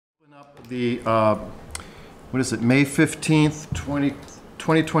The, what is it, May 15th,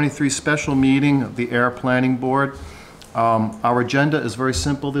 2023 special meeting of the Ayer Planning Board. Our agenda is very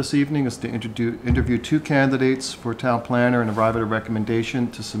simple this evening. It's to interview two candidates for town planner and arrive at a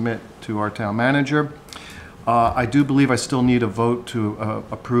recommendation to submit to our town manager. I do believe I still need a vote to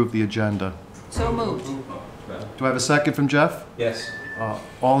approve the agenda. So moved. Do I have a second from Jeff? Yes.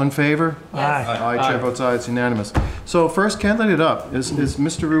 All in favor? Yes. Aye, chair votes aye, it's unanimous. So first candidate up is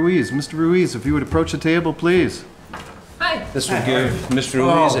Mr. Ruiz. Mr. Ruiz, if you would approach the table, please. Hi. This will give Mr.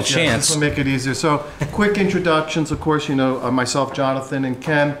 Ruiz a Yes, chance. this will make it easier. So quick introductions, of course, you know, myself, Jonathan, and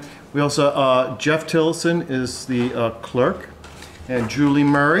Ken. We also, Jeff Tillison is the clerk, and Julie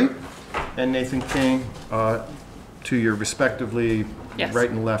Murray and Nathan King to your respectively Yes. right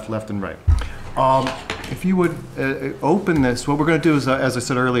and left, left and right. If you would open this, what we're going to do is, as I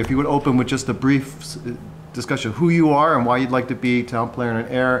said earlier, if you would open with just a brief discussion of who you are and why you'd like to be town planner in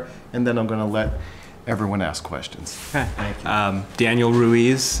Ayer, and then I'm going to let everyone ask questions. Okay. Thank you. Daniel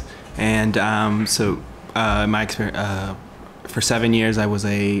Ruiz, and my experience, for 7 years I was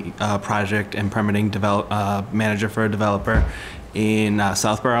a project and permitting manager for a developer in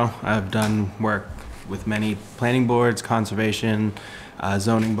Southborough. I've done work with many planning boards, conservation,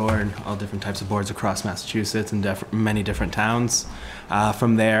 zoning board, all different types of boards across Massachusetts and many different towns.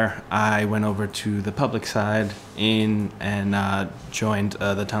 From there, I went over to the public side and joined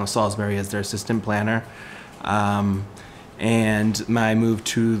the town of Salisbury as their assistant planner. And my move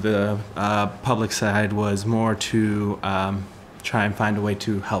to the public side was more to try and find a way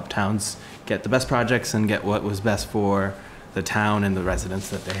to help towns get the best projects and get what was best for the town and the residents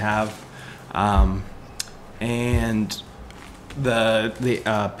that they have. And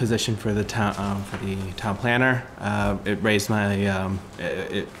the position for the town planner, it raised my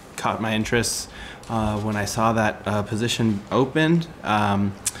it caught my interest when I saw that position opened.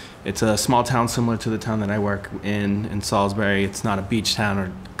 It's a small town similar to the town that I work in Salisbury. It's not a beach town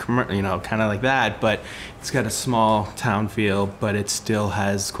or kind of like that, but it's got a small town feel, but it still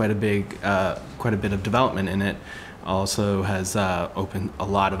has quite a bit of development in it. Also has a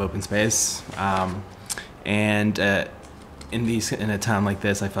lot of open space, and in a town like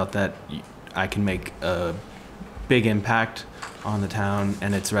this, I felt that I can make a big impact on the town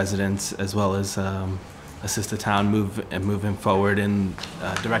and its residents, as well as assist the town moving forward in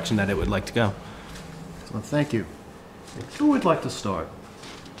a direction that it would like to go. So thank you. Who would like to start?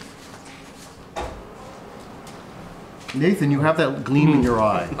 Nathan, you have that gleam in your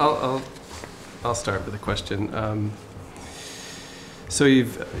eye. I'll start with a question. So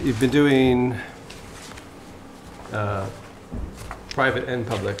you've been doing private and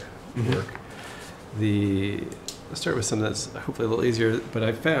public work. Let's start with something that's hopefully a little easier, but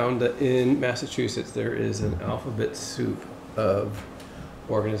I found that in Massachusetts there is an alphabet soup of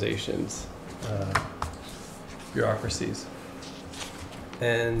organizations, bureaucracies.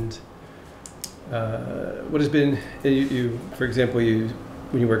 And what has been, for example,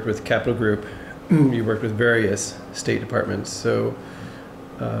 when you worked with Capital Group, you worked with various state departments. So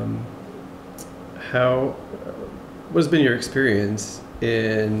what has been your experience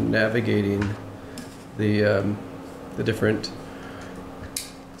in navigating the different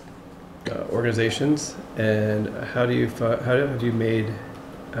organizations, and how have you made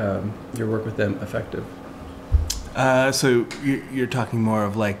your work with them effective? So you're talking more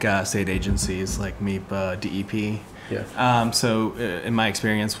of like state agencies like MEPA, DEP. Yeah. So in my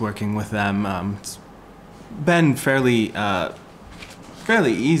experience working with them, it's been fairly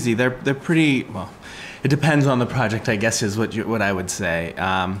easy. They're pretty well. It depends on the project, I guess, is what I would say.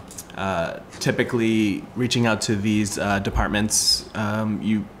 Typically, reaching out to these departments,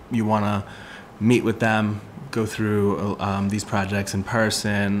 you want to meet with them, go through these projects in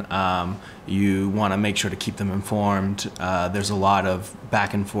person. You want to make sure to keep them informed. There's a lot of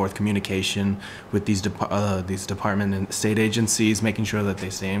back and forth communication with these department and state agencies, making sure that they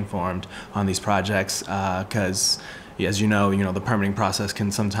stay informed on these projects, because as you know, the permitting process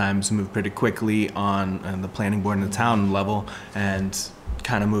can sometimes move pretty quickly on the planning board and the town level, and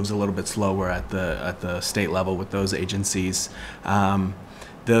kind of moves a little bit slower at the state level with those agencies. So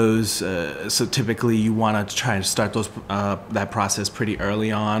typically you want to try to start that process pretty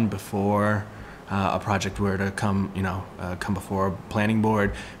early on before a project were to come before a planning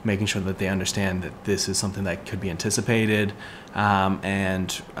board, making sure that they understand that this is something that could be anticipated,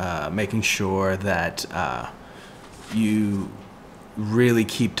 and making sure that you really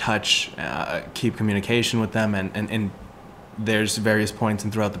keep communication with them, and there's various points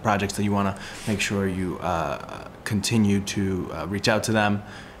and throughout the projects that you want to make sure you continue to reach out to them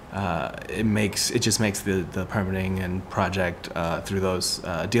it just makes the permitting and project through those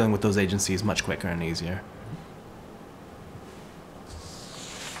dealing with those agencies much quicker and easier.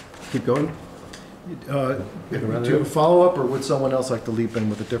 Keep going. To follow up, or would someone else like to leap in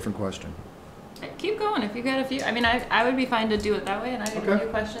with a different question? Keep going if you got a few. I mean, I would be fine to do it that way, and I have a Okay.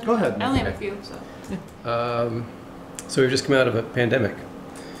 few questions. Go ahead. I only have a few, so. So we've just come out of a pandemic.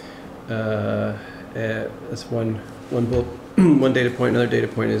 That's one bullet, one data point. Another data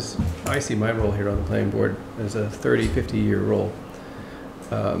point is I see my role here on the planning board as a 30, 50-year role.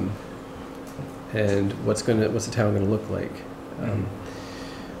 And what's the town gonna look like?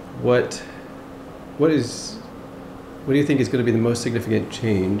 What do you think is going to be the most significant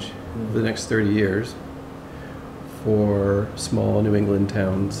change over the next 30 years for small New England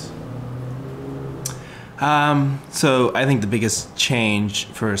towns? So I think the biggest change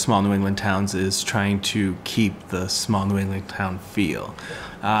for small New England towns is trying to keep the small New England town feel.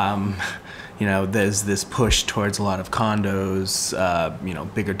 There's this push towards a lot of condos,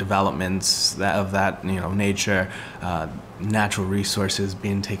 bigger developments of that nature, natural resources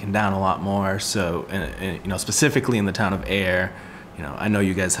being taken down a lot more. So, specifically in the town of Ayer, I know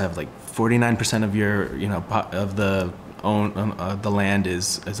you guys have like 49% of your, of the the land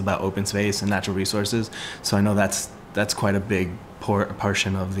is about open space and natural resources. So I know that's quite a big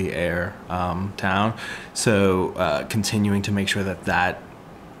portion of the Ayer town. So continuing to make sure that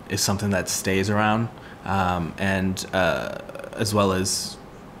is something that stays around, and as well as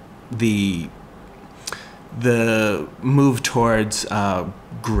the move towards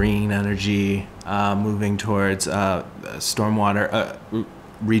green energy, moving towards stormwater,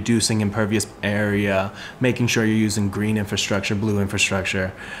 reducing impervious area, making sure you're using green infrastructure, blue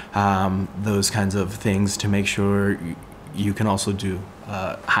infrastructure, those kinds of things to make sure you can also do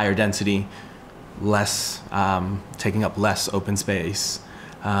higher density, less taking up less open space.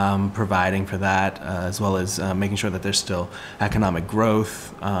 Providing for that, as well as making sure that there's still economic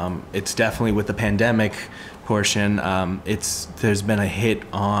growth. It's definitely with the pandemic portion, there's been a hit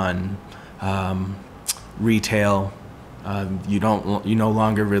on retail. You no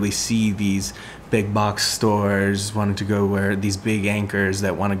longer really see these big box stores wanting to go where these big anchors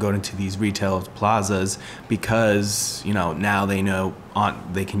that want to go into these retail plazas, because now they know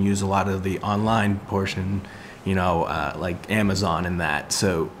they can use a lot of the online portion, like Amazon and that.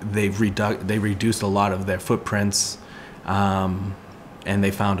 So they reduced a lot of their footprints, and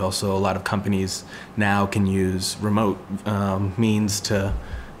they found also a lot of companies now can use remote means to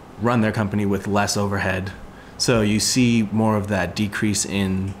run their company with less overhead. So you see more of that decrease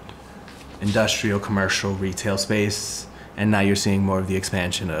in industrial, commercial, retail space, and now you're seeing more of the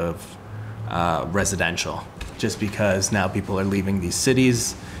expansion of residential, just because now people are leaving these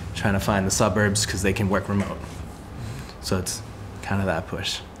cities, trying to find the suburbs because they can work remote. So it's kind of that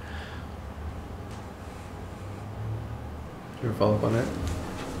push. Do you ever follow up on that?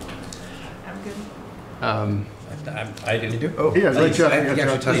 I'm good. I didn't do. Oh, yeah, right, Jeff. I forgot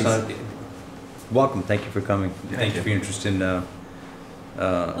to touch Please. on it. Welcome. Thank you for coming. Thank you for your interest in Well,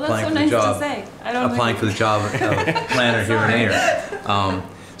 that's applying so for nice the job. to say. I don't Applying for the job of planner here in Ayer.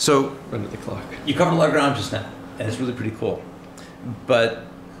 So Run to the clock. you covered a lot of ground just now, and it's really pretty cool. But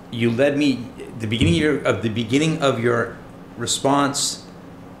you led me. The beginning of your response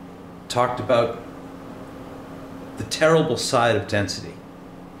talked about the terrible side of density,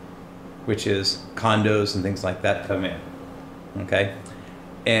 which is condos and things like that come in. Okay,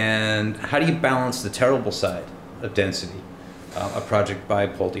 and how do you balance the terrible side of density? A project by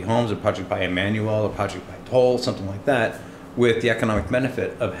Pulte Homes, a project by Emmanuel, a project by Toll, something like that, with the economic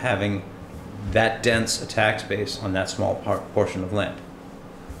benefit of having that dense a tax base on that small portion of land.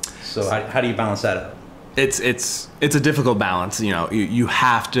 So how do you balance that out? It's a difficult balance. You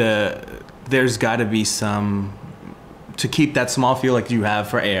have to. There's got to be some to keep that small feel like you have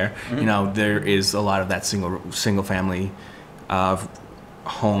for Ayer. Mm-hmm. There is a lot of that single family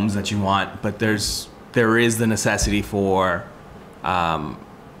homes that you want, but there is the necessity for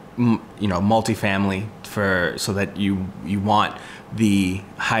multifamily so that you want the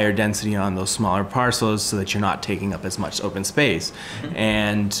higher density on those smaller parcels so that you're not taking up as much open space. Mm-hmm.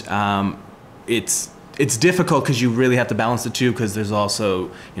 And it's difficult because you really have to balance the two, because there's also,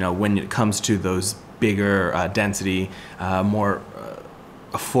 when it comes to those bigger density, more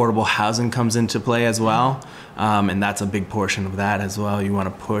affordable housing comes into play as well. And that's a big portion of that as well. You want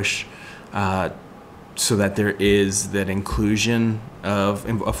to push so that there is that inclusion of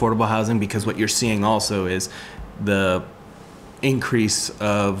affordable housing, because what you're seeing also is the increase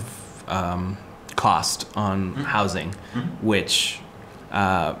of cost on housing, which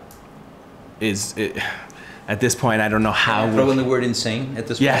at this point, I don't know how. Throw in the word insane at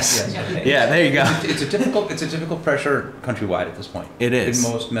this point. Yes. Okay. Yeah, there you go. It's a difficult pressure countrywide at this point. It is. In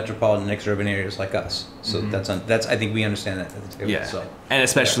most metropolitan and exurban areas like us. So that's I think we understand that at the table. Yeah, So. and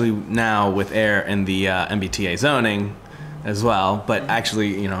especially now with Ayer in the MBTA zoning as well. But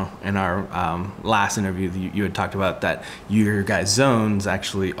actually, you know, in our last interview, you had talked about that your guys' zones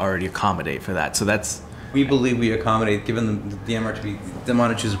actually already accommodate for that. So that's. We believe we accommodate, given the MRTP, the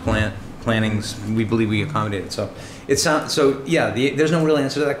Montechusett plannings, we believe we accommodate it. So there's no real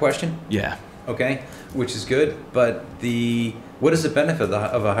answer to that question. Yeah. Okay, which is good. But what is the benefit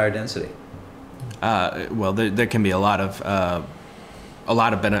of a higher density? Well, there can be a lot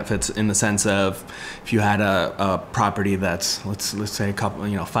of benefits in the sense of if you had a property that's let's say a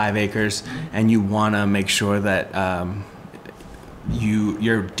couple 5 acres, and you want to make sure that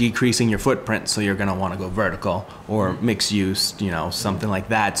you're decreasing your footprint, so you're going to want to go vertical or mixed use, something like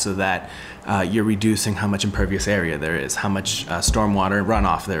that, so that you're reducing how much impervious area there is, how much stormwater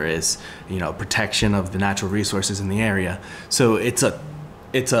runoff there is, protection of the natural resources in the area. So it's a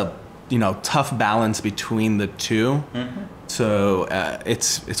tough balance between the two. Mm-hmm. So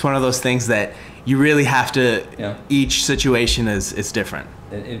it's one of those things that you really have to. Yeah. Each situation is different.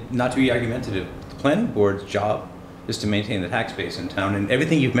 Not to be argumentative, the planning board's job is to maintain the tax base in town, and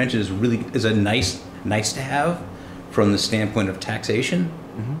everything you've mentioned is a nice to have from the standpoint of taxation.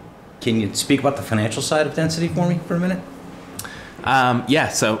 Mm-hmm. Can you speak about the financial side of density for me for a minute? Yeah.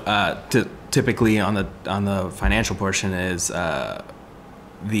 So typically on the financial portion is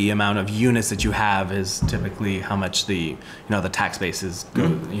the amount of units that you have is typically how much the tax base is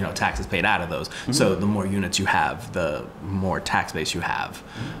taxes paid out of those. Mm-hmm. So the more units you have, the more tax base you have.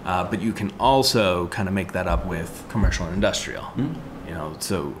 But you can also kind of make that up with commercial and industrial. Mm-hmm.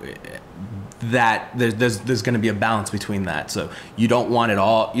 So that there's going to be a balance between that. So you don't want it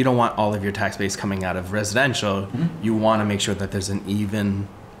all. You don't want all of your tax base coming out of residential. Mm-hmm. You want to make sure that there's an even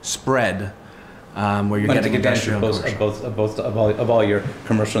spread. Where you're getting industrial of all your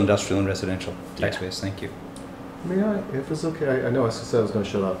commercial, industrial, and residential tax base. Thank you. May I, if it's okay, I know I said I was going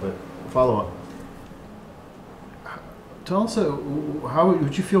to shut up, but follow up. Tell us, how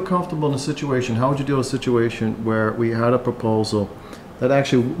would you feel comfortable in a situation? How would you deal with a situation where we had a proposal that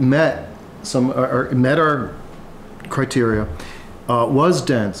actually met our criteria, was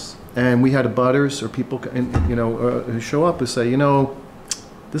dense, and we had abutters or people, who show up and say,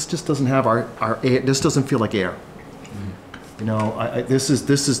 this just doesn't have our air. This doesn't feel like air. Mm-hmm. This is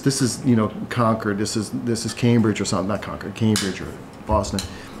Concord. This is Cambridge or something. Not Concord, Cambridge or Boston.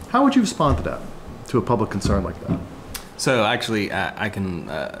 How would you respond to that, to a public concern like that? So actually, I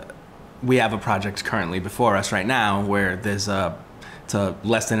can. We have a project currently before us right now where it's a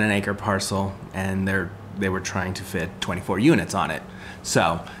less than an acre parcel, and they were trying to fit 24 units on it.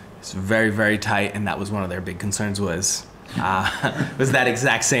 So it's very, very tight, and that was one of their big concerns was that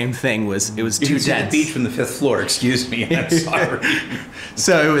exact same thing. It was too dense. You can see the beach from the 5th floor. Excuse me, I'm sorry.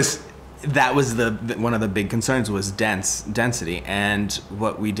 So that was one of the big concerns was density, and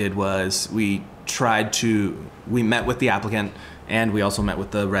what we did was we met with the applicant, and we also met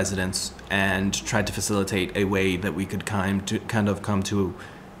with the residents and tried to facilitate a way that we could kind of come to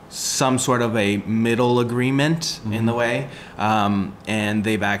some sort of a middle agreement. Mm-hmm. In the way, and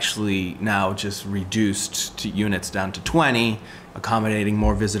they've actually now just reduced units down to 20, accommodating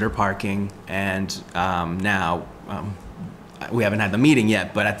more visitor parking, and now we haven't had the meeting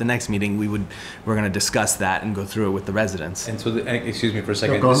yet, but at the next meeting we're going to discuss that and go through it with the residents. And so, excuse me for a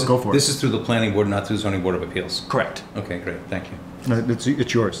second. Go for it. This is through the planning board, not through the zoning board of appeals. Correct. Okay, great. Thank you. No,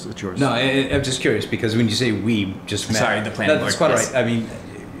 it's yours. It's yours. No, I'm just curious because when you say we just met. Sorry, the planning board. That's quite yes. right. I mean,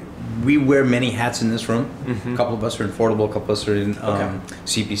 we wear many hats in this room. Mm-hmm. A couple of us are in affordable, a couple of us are in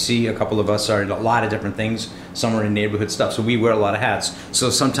CPC, a couple of us are in a lot of different things. Some are in neighborhood stuff. So we wear a lot of hats. So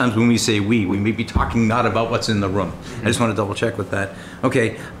sometimes when we say we may be talking not about what's in the room. Mm-hmm. I just want to double check with that.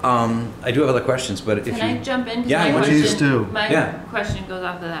 Okay, I do have other questions, but if you... Can I jump in? Yeah, please do. My question goes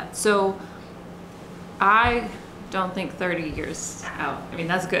off of that. So I don't think 30 years out. I mean,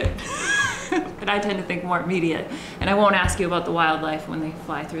 that's good. But I tend to think more immediate. And I won't ask you about the wildlife when they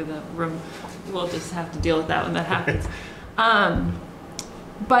fly through the room. We'll just have to deal with that when that happens.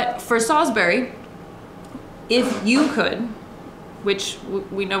 But for Salisbury, if you could, which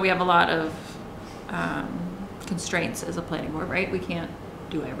we know we have a lot of constraints as a planning board, right? We can't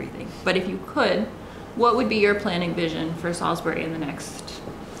do everything. But if you could, what would be your planning vision for Salisbury in the next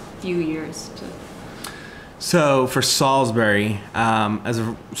few years? So for Salisbury,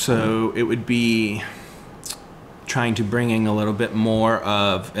 it would be trying to bring in a little bit more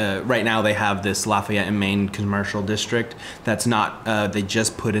of. Right now, they have this Lafayette and Maine commercial district that's not. They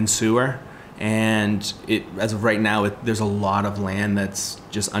just put in sewer, and as of right now, there's a lot of land that's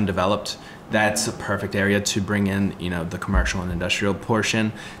just undeveloped. That's a perfect area to bring in, the commercial and industrial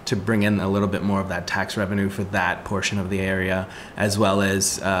portion, to bring in a little bit more of that tax revenue for that portion of the area, as well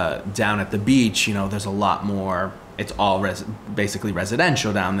as down at the beach. There's a lot more. It's all basically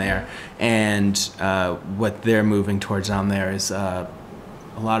residential down there, and what they're moving towards down there is a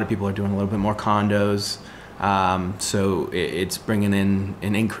lot of people are doing a little bit more condos. So it's bringing in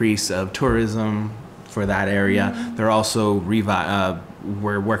an increase of tourism for that area. They're also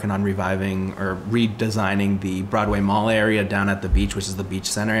we're working on reviving or redesigning the Broadway Mall area down at the beach, which is the beach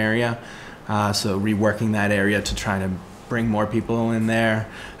center area. So reworking that area to try to bring more people in there,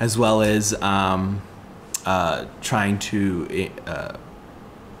 as well as trying to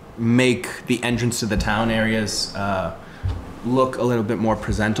make the entrance to the town areas look a little bit more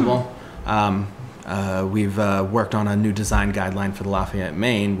presentable. We've worked on a new design guideline for the Lafayette,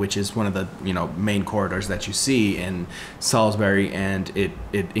 Maine, which is one of the main corridors that you see in Salisbury, and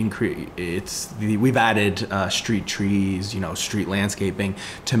we've added street trees, street landscaping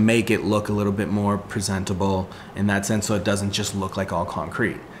to make it look a little bit more presentable in that sense, so it doesn't just look like all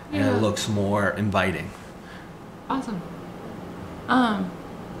concrete, and it looks more inviting. Awesome. I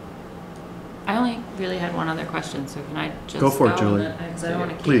only really had one other question, so can I just Go for it, Julie. Because I don't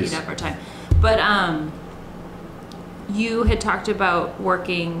want to Please. keep you up our time. But you had talked about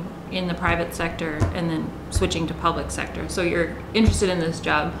working in the private sector and then switching to public sector. So you're interested in this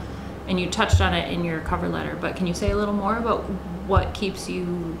job, and you touched on it in your cover letter. But can you say a little more about what keeps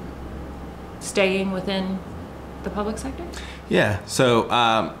you staying within the public sector? Yeah. So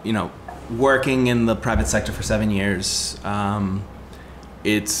working in the private sector for 7 years,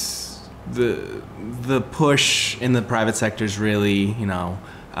 it's the push in the private sector is really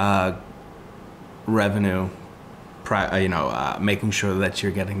revenue, making sure that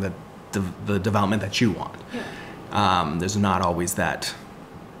you're getting the development that you want. Yeah. There's not always that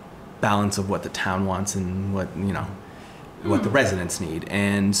balance of what the town wants and what what the residents need,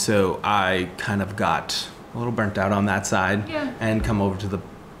 and so I kind of got a little burnt out on that side, and come over to the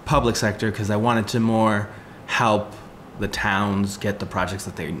public sector because I wanted to more help the towns get the projects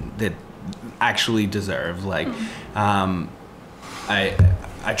that they actually deserve. Like,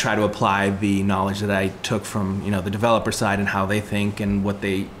 I try to apply the knowledge that I took from the developer side and how they think and what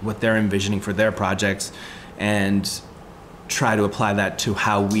they're envisioning for their projects, and try to apply that to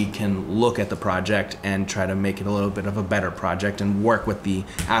how we can look at the project and try to make it a little bit of a better project, and work with the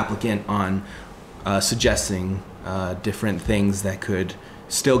applicant on suggesting different things that could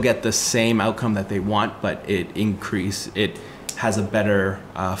still get the same outcome that they want, but it has a better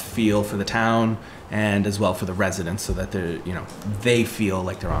feel for the town and as well for the residents, so that they feel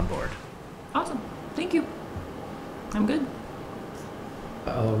like they're on board. Awesome. Thank you. I'm good.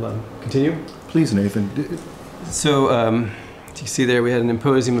 I'll continue. Please, Nathan. So, you see there, we had an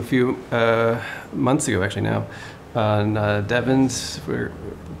symposium a few months ago, actually now, on Devon's. We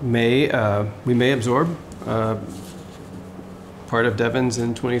may absorb part of Devon's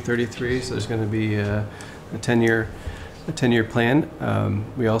in 2033, so there's going to be a 10-year plan.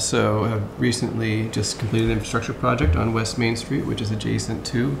 We also have recently just completed an infrastructure project on West Main Street, which is adjacent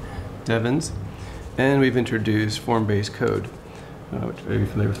to Devon's, and we've introduced form-based code. Which, are you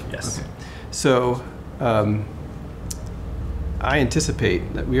familiar with? Yes. Okay. So I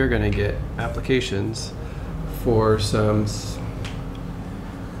anticipate that we are going to get applications for some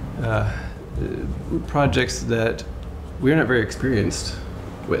projects that we're not very experienced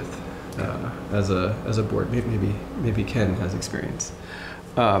with as a board. Maybe Ken has experience,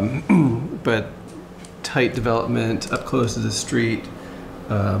 but tight development up close to the street,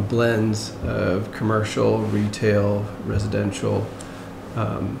 blends of commercial, retail, residential.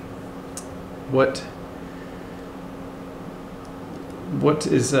 What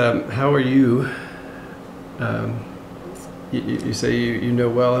is how are you? You say you know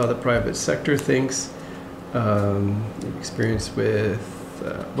well how the private sector thinks. You've experience with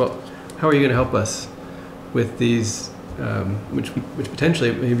how are you going to help us with these, which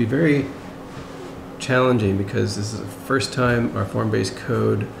potentially may be very challenging, because this is the first time our form-based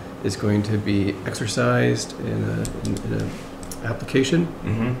code is going to be exercised in an application.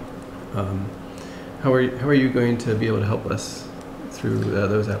 Mm-hmm. How are you going to be able to help us through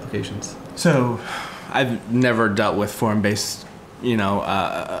those applications? So, I've never dealt with form-based,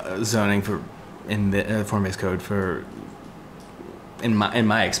 zoning in the form-based code in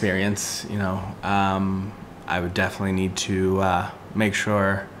my experience. I would definitely need to make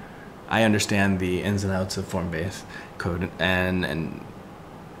sure I understand the ins and outs of form-based code, and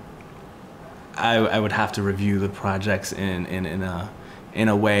I would have to review the projects in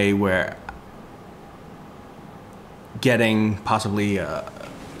a way where getting possibly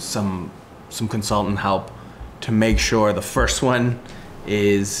some consultant help to make sure the first one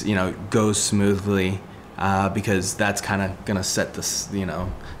is, goes smoothly, because that's kind of gonna set this,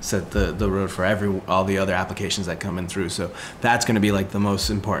 set the road for all the other applications that come in through. So that's gonna be like the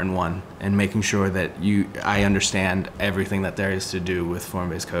most important one, and making sure that I understand everything that there is to do with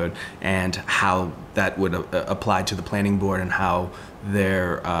form-based code and how that would apply to the planning board and how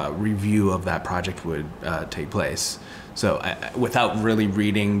their review of that project would take place. So without really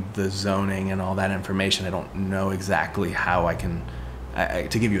reading the zoning and all that information, I don't know exactly how I can,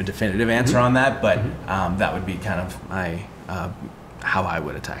 to give you a definitive answer on that, but that would be kind of my, how I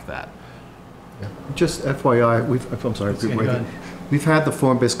would attack that. Just FYI, I'm sorry, we've had the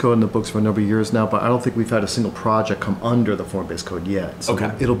form-based code in the books for a number of years now, but I don't think we've had a single project come under the form-based code yet. So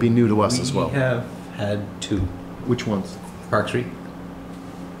Okay. it'll be new to us as well. We have had 2. Which ones? Park Street.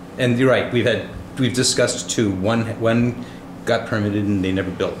 And you're right, we've discussed 2. One got permitted and they never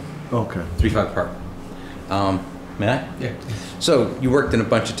built. Okay. 35 Park. May I? Yeah. So you worked in a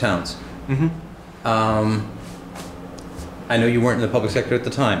bunch of towns. I know you weren't in the public sector at the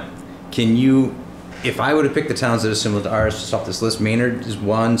time. Can you, if I were to pick the towns that are similar to ours just off this list, Maynard is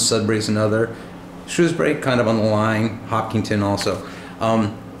one, Sudbury's another, Shrewsbury kind of on the line, Hopkinton also.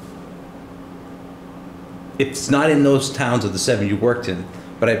 It's not in those towns of the 7 you worked in,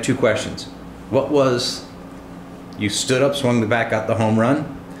 but I have 2 questions. What was, you stood up, swung the bat, got the home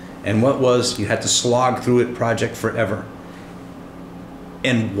run, and what was, you had to slog through it project forever?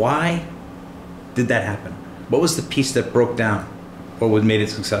 And why did that happen? What was the piece that broke down? What made it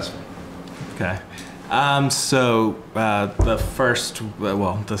successful? Okay. So the first,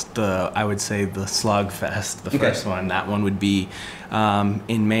 I would say the Slugfest, the first one, that one would be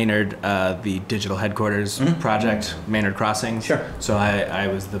in Maynard, the digital headquarters project, Maynard Crossings. Sure. So I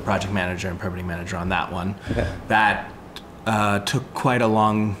was the project manager and permitting manager on that one. Okay. That took quite a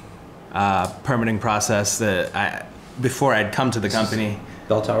long permitting process before I'd come to the company.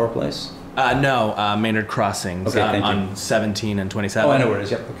 Bell Tower Place? No, Maynard Crossings, Okay, thank you. on 17 and 27. Oh, I know where it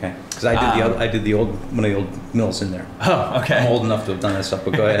is. Yep. Okay. Because I did the old one of the old mills in there. Oh, okay. I'm old enough to have done that stuff.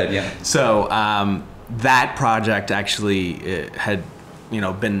 But go ahead. Yeah. So that project actually had,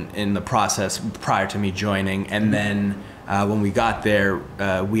 been in the process prior to me joining, and then when we got there,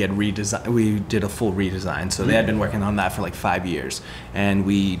 we did a full redesign. So they had been working on that for like 5 years, and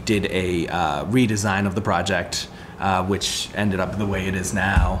we did a redesign of the project. Which ended up the way it is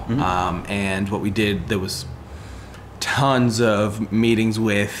now. And what we did, there was tons of meetings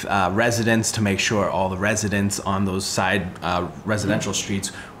with residents to make sure all the residents on those side residential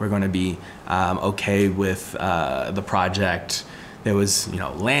streets were going to be okay with the project. There was,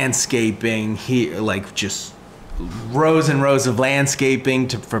 landscaping, just rows and rows of landscaping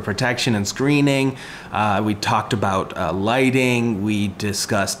for protection and screening. We talked about lighting. We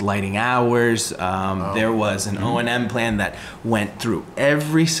discussed lighting hours. There was an O&M plan that went through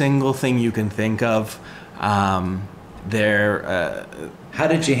every single thing you can think of. How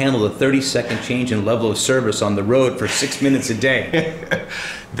did you handle the 30-second change in level of service on the road for 6 minutes a day?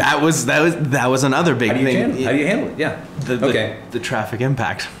 That was another big thing. How do you handle it? Yeah. The traffic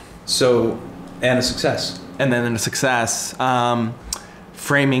impact. So, and a success. And then in a success,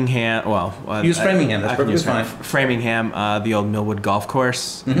 Framingham, use Framingham, that's perfectly fine. Framingham, the old Millwood Golf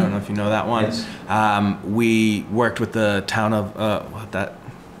Course. I don't know if you know that one. Yes. We worked with the town of, that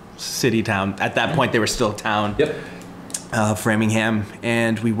city town. At that point, they were still a town. Yep. Framingham,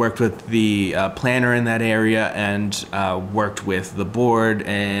 and we worked with the planner in that area, and worked with the board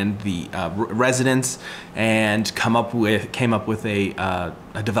and the residents, and came up with a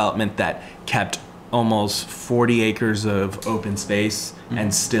development that kept almost 40 acres of open space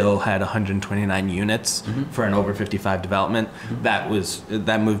and still had 129 units for an over 55 development. That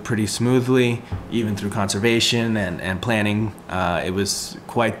moved pretty smoothly, even through conservation and planning. It was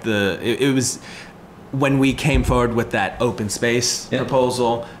quite it was when we came forward with that open space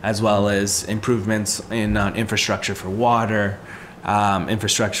proposal, as well as improvements in infrastructure for water,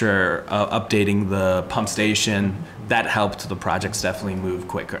 infrastructure, updating the pump station, that helped the projects definitely move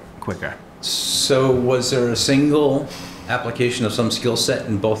quicker. So was there a single application of some skill set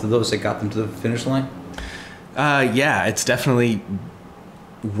in both of those that got them to the finish line? Yeah, it's definitely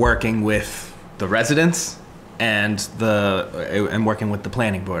working with the residents and working with the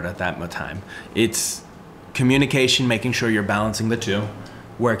planning board at that time. It's communication, making sure you're balancing the two,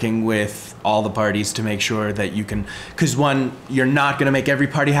 working with all the parties to make sure that you can, because one, you're not going to make every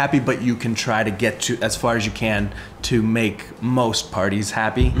party happy, but you can try to get to as far as you can to make most parties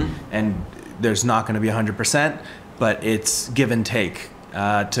happy. And there's not going to be 100%, but it's give and take.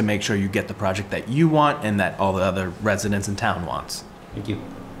 to make sure you get the project that you want and that all the other residents in town wants. Thank you.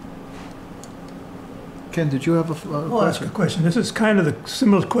 Ken, did you have a I'll ask a question? question. This is kind of the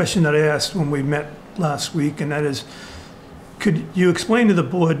similar question that I asked when we met last week, and that is, could you explain to the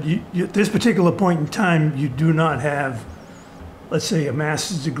board, at this particular point in time, you do not have, let's say, a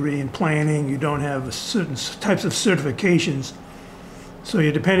master's degree in planning, you don't have certain types of certifications, so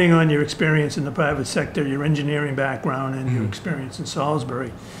you're depending on your experience in the private sector, your engineering background, and your experience in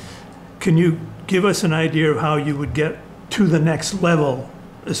Salisbury. Can you give us an idea of how you would get to the next level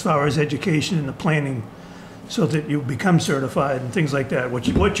as far as education and the planning, so that you become certified and things like that, what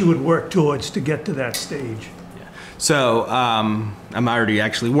you would work towards to get to that stage? So I'm already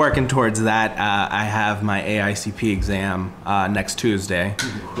actually working towards that. I have my AICP exam next Tuesday,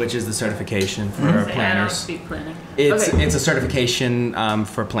 which is the certification for I don't planners. speak planning. It's Okay. it's a certification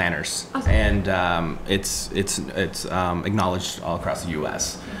for planners, Awesome. and it's acknowledged all across the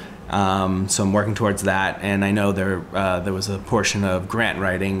U.S. So I'm working towards that, and I know there was a portion of grant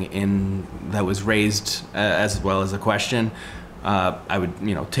writing that was raised as well as a question. I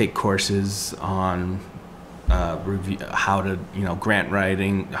would take courses on review how to do grant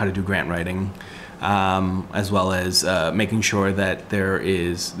writing, as well as making sure that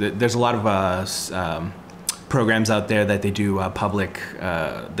there's a lot of programs out there that they do public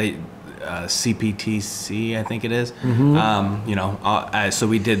CPTC, I think it is. So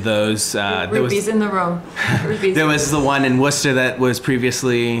we did those. Ruby's in the room. Ruby's There was the one in Worcester that was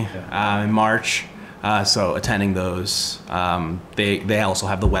previously in March. So attending those, they also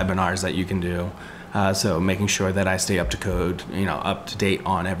have the webinars that you can do. So making sure that I stay up to code, up to date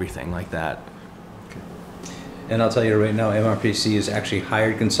on everything like that. And I'll tell you right now, MRPC has actually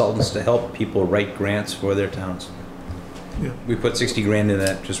hired consultants to help people write grants for their towns. Yeah. We put 60 grand in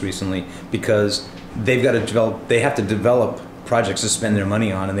that just recently because they have to develop projects to spend their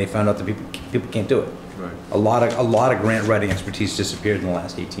money on, and they found out that people can't do it. Right. A lot of grant writing expertise disappeared in the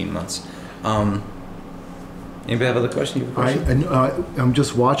last 18 months. Anybody have other questions? I'm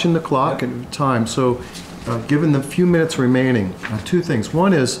just watching the clock and time, so given the few minutes remaining, two things.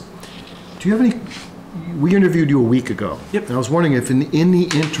 One is, do you have any, we interviewed you a week ago. Yep. And I was wondering if in the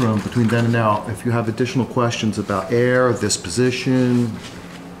interim, between then and now, if you have additional questions about Ayer, this position,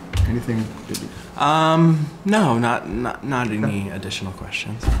 anything? No, not any additional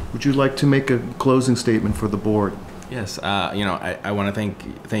questions. Would you like to make a closing statement for the board? Yes, I want to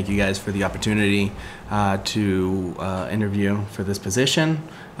thank you guys for the opportunity to interview for this position,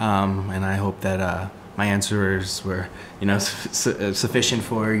 and I hope that my answers were, sufficient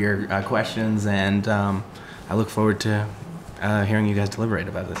for your questions, and I look forward to hearing you guys deliberate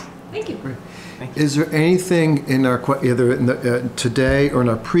about this. Thank you. Is there anything in our, either in the, today or in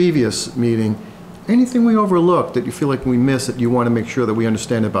our previous meeting, anything we overlooked that you feel like we missed that you want to make sure that we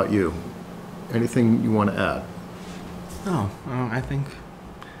understand about you? Anything you want to add? I think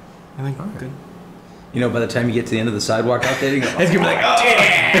good. By the time you get to the end of the sidewalk out there, you go, It's gonna be like, oh,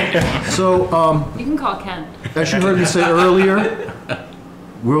 damn. So, You can call Ken. as you heard me say earlier,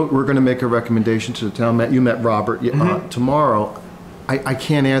 we're going to make a recommendation to the town. You met Robert tomorrow. I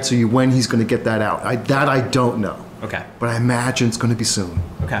can't answer you when he's going to get that out. I don't know. Okay. But I imagine it's going to be soon.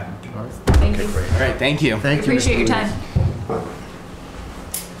 Okay. Thank you. All right. Thank you. Thank you. Appreciate your Mr. time. Lee.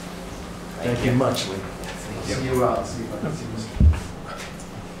 Thank you much, Lee. See you out. See you.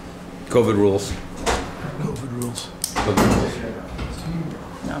 COVID rules. COVID rules.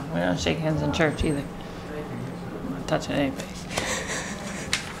 No, we don't shake hands in church either. I'm not touching anybody.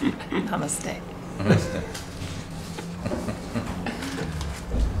 Namaste.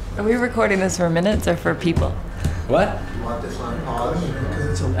 Are we recording this for minutes or for people? What? You want this on pause?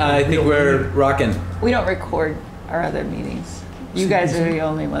 Because it's a I think we're rocking. We don't record our other meetings. You guys are the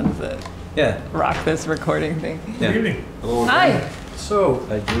only ones that Yeah. rock this recording thing. Yeah. meeting. Hi. So,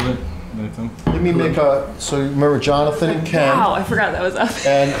 I do it, Nathan. let me make so you remember Jonathan and Ken. Wow, I forgot that was up.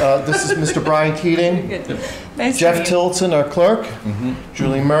 And this is Mr. Brian Keating. Good. Nice Jeff to meet you. Tilton, our clerk,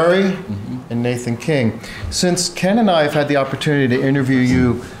 Julie Murray, and Nathan King. Since Ken and I have had the opportunity to interview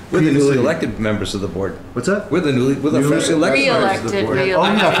you We're the newly previously- elected members of the board. What's that? We're the officially elected members of the Re-elected, board. Oh,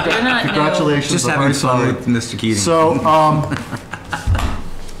 re-elected. yeah, We're not new. congratulations. Just I'm having very fun sorry. with Mr. Keating. So,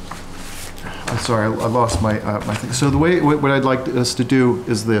 I'm sorry, I lost my thing. So the way, what I'd like us to do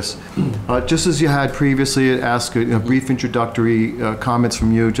is this. Just as you had previously, ask brief introductory comments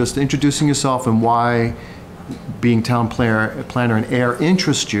from you, just introducing yourself and why being town planner in Ayer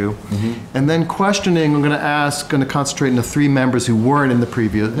interests you. And then questioning, I'm going to concentrate on the three members who weren't in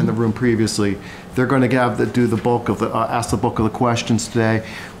the room previously. They're going to do the bulk of ask the bulk of the questions today.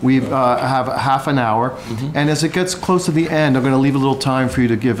 We have half an hour, and as it gets close to the end, I'm going to leave a little time for you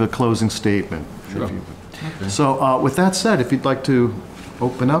to give a closing statement. Sure. Okay. So with that said, if you'd like to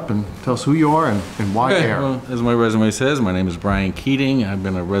open up and tell us who you are and why Okay, Ayer. well, as my resume says, my name is Brian Keating. I've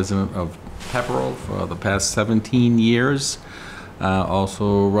been a resident of Pepperell for the past 17 years.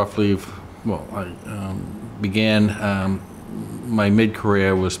 Also, roughly, well, I began my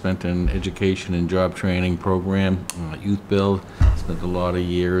mid-career was spent in education and job training program, youth build. Spent a lot of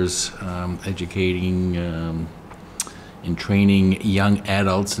years educating and training young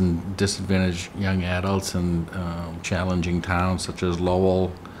adults and disadvantaged young adults in challenging towns such as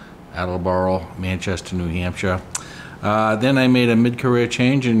Lowell, Attleboro, Manchester, New Hampshire. Then I made a mid-career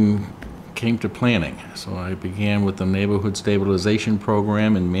change and came to planning. So I began with the Neighborhood Stabilization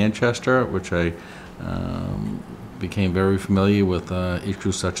Program in Manchester, which I became very familiar with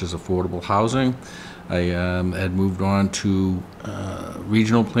issues such as affordable housing. I had moved on to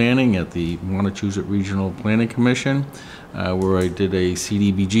regional planning at the Montechusett Regional Planning Commission, where I did a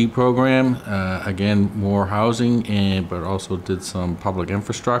CDBG program, again, more housing, but also did some public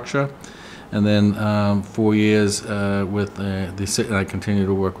infrastructure. And then 4 years with the city, I continued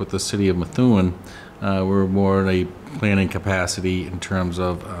to work with the city of Methuen. We're more in a planning capacity in terms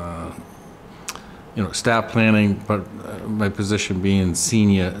of staff planning, but my position being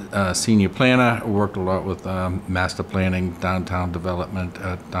senior planner. I worked a lot with master planning, downtown development,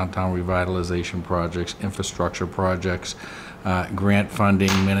 downtown revitalization projects, infrastructure projects, grant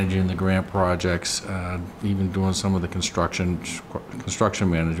funding, managing the grant projects, even doing some of the construction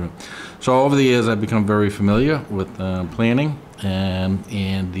management. So over the years, I've become very familiar with planning and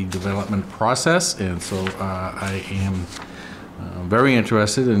the development process, and so I am very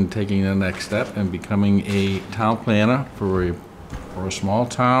interested in taking the next step and becoming a town planner for a small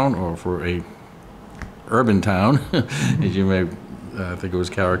town or for a urban town, as you may think it was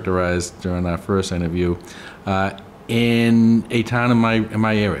characterized during our first interview, in a town in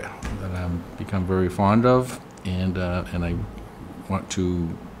my area that I've become very fond of, and I want to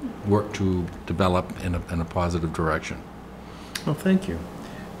work to develop in a positive direction. Well, thank you.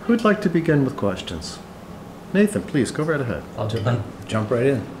 Who'd like to begin with questions? Nathan, please, go right ahead. I'll jump right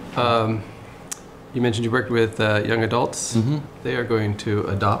in. You mentioned you worked with young adults. Mm-hmm. They are going to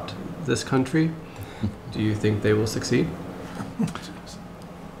adopt this country. Do you think they will succeed?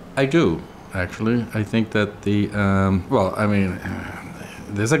 I do, actually. I think that there's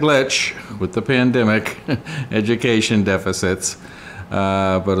a glitch with the pandemic, education deficits,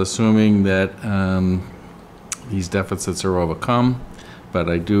 but assuming that these deficits are overcome, but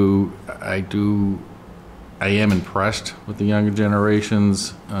I am impressed with the younger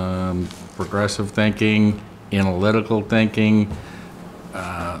generation's progressive thinking, analytical thinking,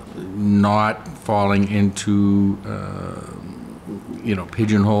 not falling into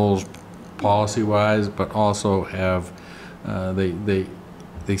pigeonholes policy-wise, but also have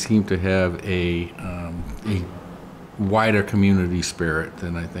they seem to have a wider community spirit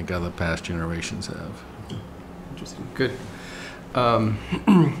than I think other past generations have. Interesting. Good.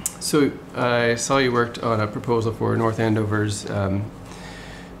 So I saw you worked on a proposal for North Andover's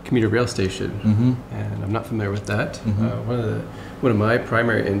commuter rail station, and I'm not familiar with that. One of my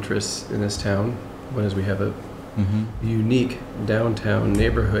primary interests in this town was we have a unique downtown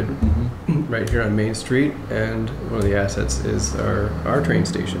neighborhood right here on Main Street, and one of the assets is our train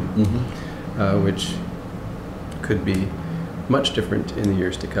station, which could be much different in the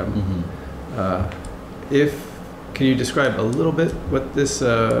years to come. Can you describe a little bit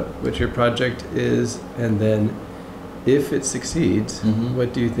what your project is, and then if it succeeds,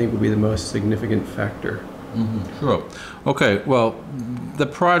 what do you think will be the most significant factor? Sure. Okay, well, the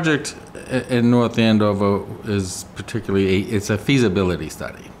project in North Andover is particularly it's a feasibility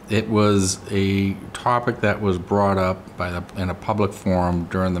study. It was a topic that was brought up in a public forum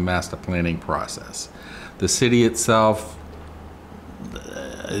during the master planning process. The city itself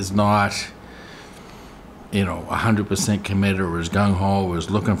is not 100% committed or is gung-ho or is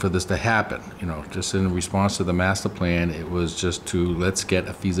looking for this to happen. Just in response to the master plan, it was just let's get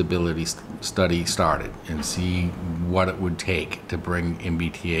a feasibility study started and see what it would take to bring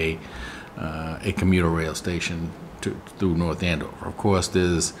MBTA, a commuter rail station, through North Andover. Of course,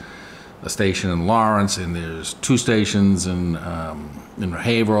 there's a station in Lawrence, and there's two stations in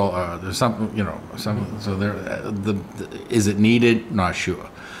Haverhill. There's something, so is it needed? Not sure.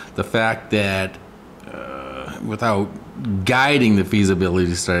 The fact that without guiding the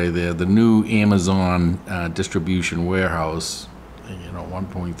feasibility study there, the new Amazon distribution warehouse,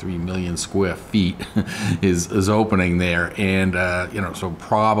 1.3 million square feet is opening there, and so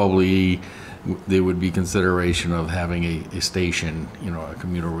probably there would be consideration of having a station, a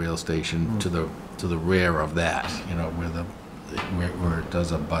commuter rail station to the rear of that, where it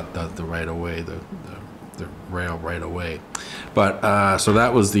does abut the right of way, the rail right away. But so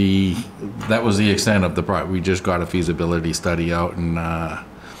that was the extent of the project. We just got a feasibility study out, and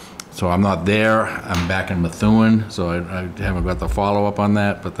so I'm not there. I'm back in Methuen, so I haven't got the follow-up on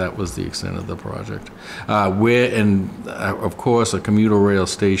that, but that was the extent of the project. Of course, a commuter rail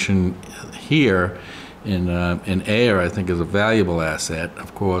station here in Ayer, I think, is a valuable asset.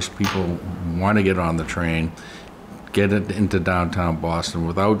 Of course, people want to get on the train, get it into downtown Boston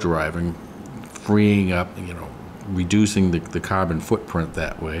without driving, freeing up, reducing the carbon footprint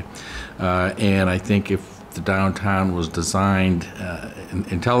that way. And I think if the downtown was designed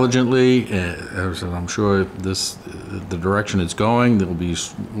intelligently, as I'm sure the direction it's going, there'll be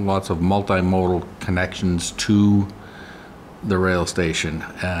lots of multimodal connections to the rail station,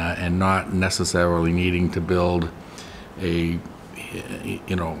 and not necessarily needing to build a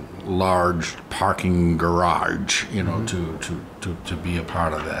large parking garage, to be a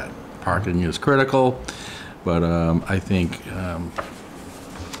part of that. Parking is critical, but I think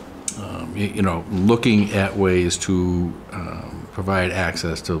looking at ways to provide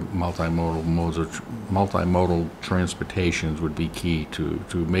access to multimodal transportations would be key to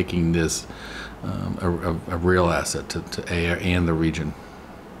making this a real asset to Ayer and the region.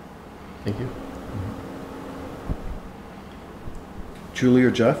 Thank you. Julie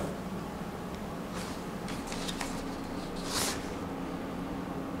or Jeff?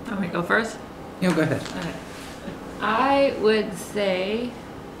 I'm gonna go first. Yeah, go ahead. Okay. I would say,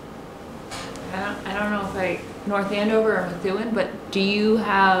 I don't know if North Andover or Methuen, but do you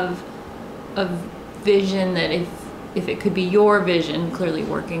have a vision that if it could be your vision, clearly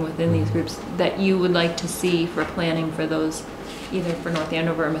working within these groups, that you would like to see for planning for those, either for North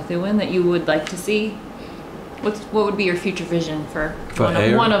Andover or Methuen, that you would like to see? What would be your future vision for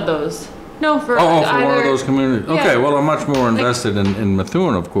one of those? No, for for either, one of those communities. Yeah. Okay, well, I'm much more invested in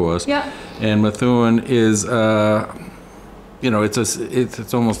Methuen, of course. Yeah. And Methuen is,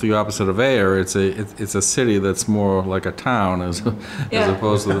 it's almost the opposite of Ayer. It's a city that's more like a town as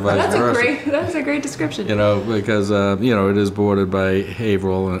opposed to the vice versa. That's a great description. Because it is bordered by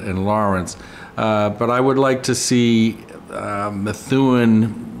Haverhill and Lawrence. But I would like to see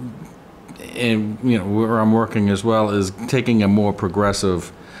Methuen, and where I'm working as well, is taking a more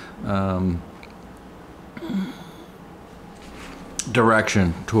progressive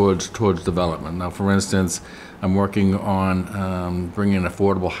direction towards development. Now, for instance, I'm working on bringing an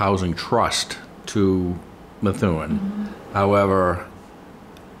affordable housing trust to Methuen. Mm-hmm. However,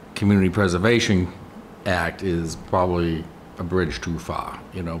 Community Preservation Act is probably a bridge too far.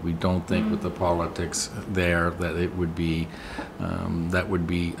 We don't think with the politics there that it would be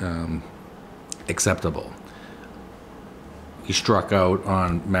acceptable. He struck out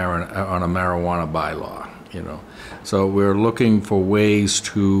on a marijuana bylaw, So we're looking for ways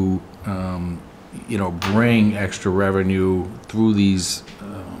to, bring extra revenue through these,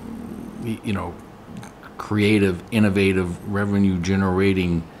 creative, innovative,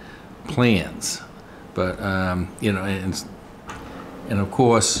 revenue-generating plans. But, and of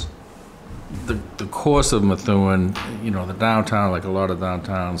course, the course of Methuen, the downtown, like a lot of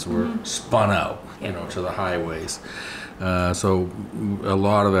downtowns, were spun out, to the highways. So a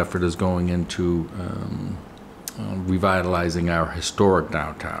lot of effort is going into revitalizing our historic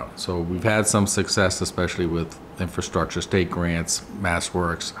downtown. So we've had some success, especially with infrastructure, state grants,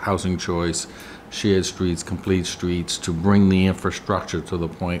 MassWorks, Housing Choice, shared streets, complete streets, to bring the infrastructure to the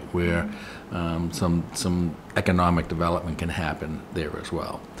point where some economic development can happen there as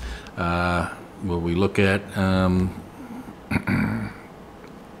well. Will we look at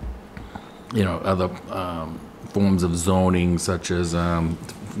other forms of zoning, such as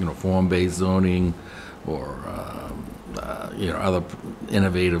form-based zoning, or other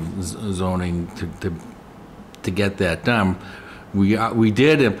innovative zoning to get that done? We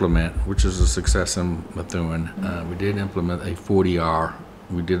did implement, which is a success in Methuen, we did implement a 40R.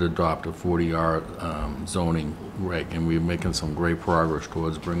 We did adopt a 40R zoning reg, and we're making some great progress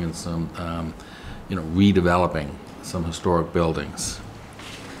towards bringing some, redeveloping some historic buildings,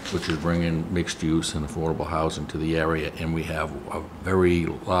 which is bringing mixed use and affordable housing to the area. And we have a very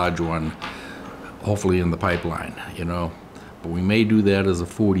large one, hopefully in the pipeline, But we may do that as a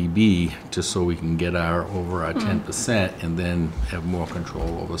 40B, just so we can get over our 10%, and then have more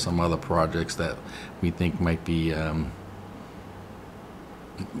control over some other projects that we think might be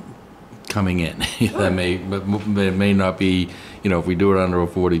coming in. That may not be, if we do it under a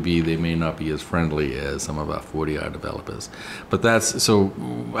 40B, they may not be as friendly as some of our 40R developers. But that's, so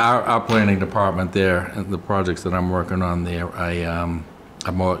our planning department there, and the projects that I'm working on there, I'm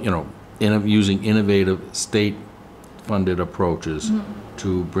more, using innovative state-funded approaches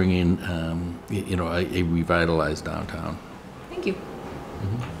to bring in, a revitalized downtown. Thank you.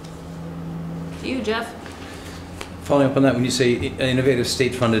 You, Jeff? Following up on that, when you say innovative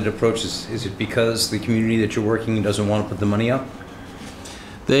state-funded approaches, is it because the community that you're working in doesn't want to put the money up?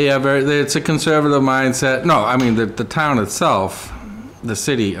 It's a conservative mindset. No, I mean, the town itself, the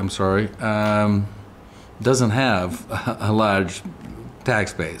city, I'm sorry, doesn't have a large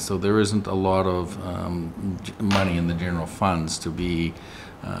tax base, so there isn't a lot of money in the general funds to be,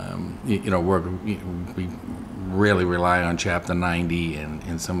 we really rely on Chapter 90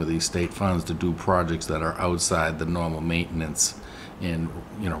 and some of these state funds to do projects that are outside the normal maintenance and,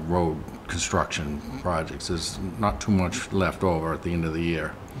 road construction projects. There's not too much left over at the end of the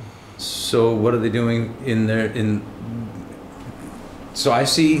year. So what are they doing so I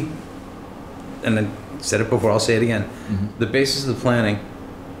see, and I said it before, I'll say it again, the basis of the planning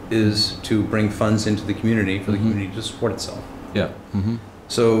is to bring funds into the community for the community to support itself. Yeah.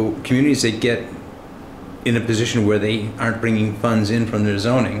 So communities that get in a position where they aren't bringing funds in from their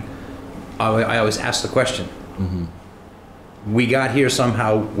zoning, I always ask the question. We got here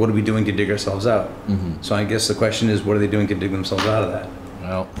somehow, what are we doing to dig ourselves out? So I guess the question is, what are they doing to dig themselves out of that?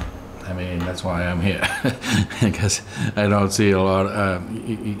 Well, I mean, that's why I'm here, because I don't see a lot,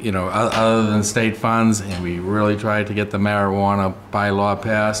 other than state funds, and we really tried to get the marijuana bylaw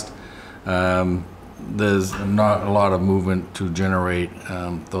passed. There's not a lot of movement to generate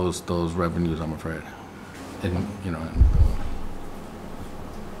those revenues, I'm afraid.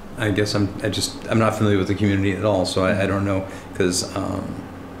 I guess I'm not familiar with the community at all, so I don't know, because,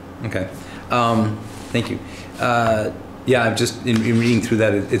 okay. Thank you. Yeah, I'm just, in reading through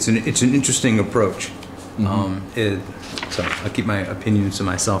that, it's an interesting approach. So I'll keep my opinions to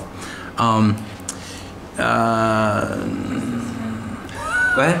myself. Go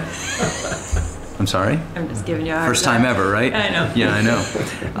ahead. I'm sorry? I'm just giving you a hard First time ever, right? I know. Yeah, I know.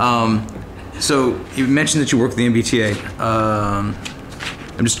 So you mentioned that you work with the MBTA. I'm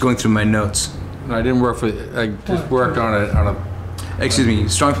just going through my notes. No, I didn't work for, I just worked on a Excuse me,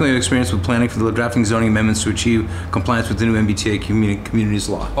 strong familiar experience with planning for the drafting zoning amendments to achieve compliance with the new MBTA communities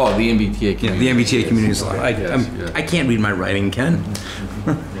law. Oh, the MBTA community. Yeah, the MBTA communities law. Yes, I can't read my writing, Ken.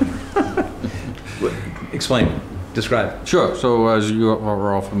 Explain. Describe. Sure. So as you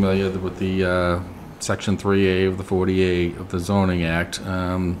are all familiar with the Section 3A of the 48 of the Zoning Act,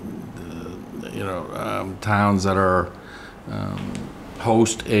 towns that are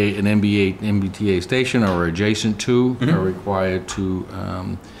host an MBTA station or adjacent to are required to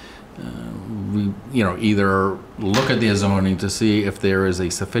either look at their zoning to see if there is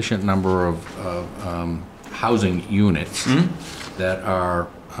a sufficient number of housing units that are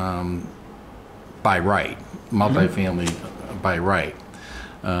by right, multifamily by right.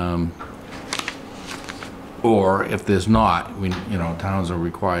 Or if there's not, towns are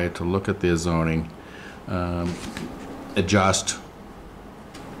required to look at their zoning, adjust,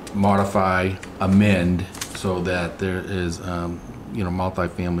 modify, amend, so that there is,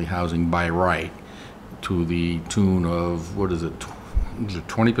 multifamily housing by right to the tune of, what is it,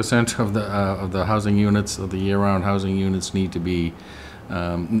 20% of the housing units, of the year-round housing units need to be,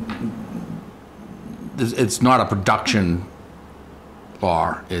 it's not a production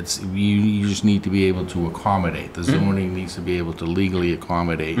law. It's, you just need to be able to accommodate. The zoning needs to be able to legally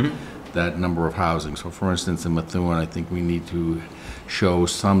accommodate that number of housing. So for instance, in Methuen, I think we need to show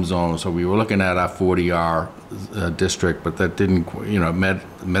some zones. So we were looking at our 40R district, but that didn't,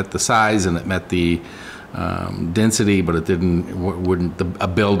 met the size and it met the density, but it a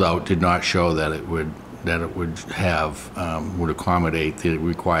build out did not show that it would would accommodate the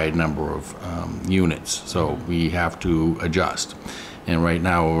required number of units. So we have to adjust. And right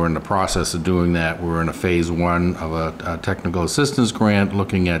now we're in the process of doing that. We're in a phase 1 of a technical assistance grant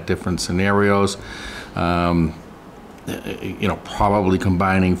looking at different scenarios. Probably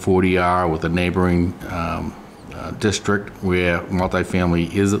combining 40R with a neighboring district where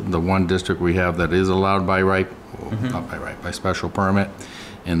multifamily is the one district we have that is allowed by right, not by right, by special permit.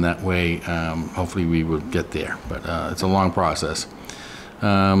 And that way, hopefully we will get there. But it's a long process.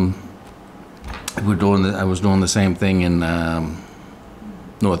 I was doing the same thing in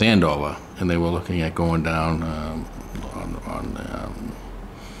North Andover, and they were looking at going down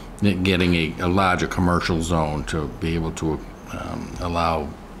getting a larger commercial zone to be able to allow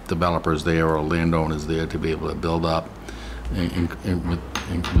developers there or landowners there to be able to build up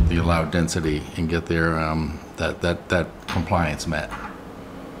with the allowed density and get their, that compliance met.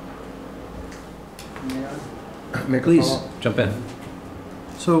 Please, follow-up? jump in.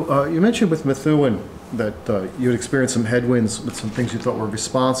 So you mentioned with Methuen that you had experienced some headwinds with some things you thought were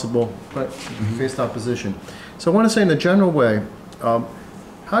responsible, but you faced opposition. So I want to say in a general way,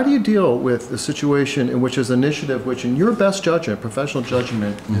 how do you deal with a situation in which there's an initiative which, in your best judgment, professional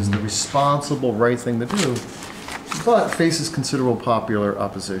judgment, is the responsible, right thing to do, but faces considerable popular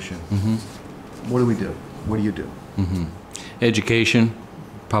opposition? What do we do? What do you do? Education,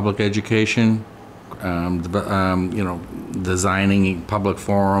 public education, you know, designing public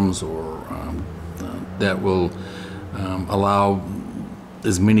forums or that will allow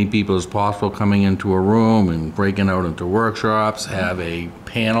as many people as possible coming into a room and breaking out into workshops, have a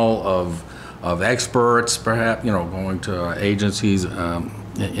panel of experts, perhaps, you know, going to agencies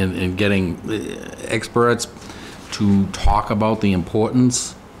and getting experts to talk about the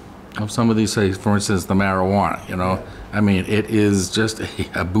importance of some of these, say, for instance, the marijuana, you know. I mean, it is just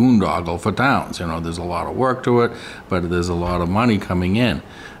a boondoggle for towns, you know. There's a lot of work to it, but there's a lot of money coming in.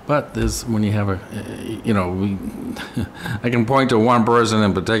 But there's, when you have a, you know, I can point to one person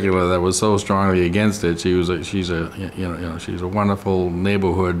in particular that was so strongly against it. She's a wonderful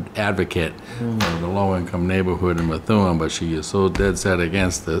neighborhood advocate of the low-income neighborhood in Methuen, but she is so dead set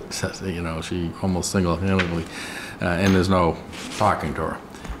against it, you know, she almost single-handedly, and there's no talking to her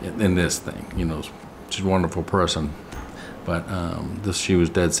in this thing, you know. She's a wonderful person. But this she was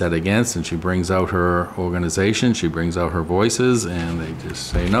dead set against, and she brings out her organization, she brings out her voices, and they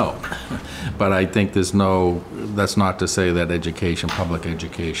just say no. But I think there's no, that's not to say that education, public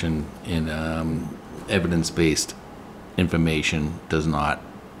education in evidence-based information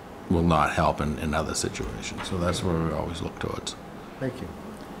will not help in other situations. So that's where we always look towards. Thank you.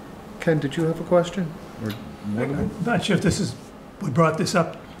 Ken, did you have a question? Or I'm not sure if this is, we brought this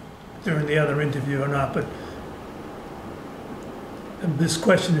up during the other interview or not, but this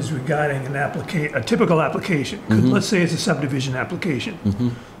question is regarding a typical application. Let's say it's a subdivision application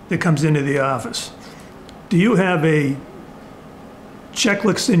that comes into the office. Do you have a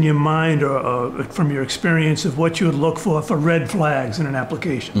checklist in your mind or from your experience of what you would look for red flags in an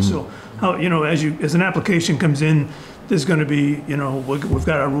application? So, how, you know, as an application comes in, there's going to be, you know, we've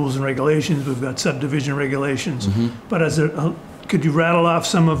got our rules and regulations, we've got subdivision regulations, but could you rattle off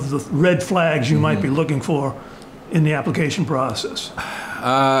some of the red flags you might be looking for in the application process?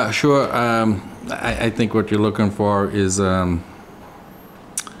 Sure. I think what you're looking for is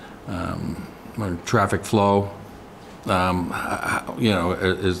traffic flow. You know,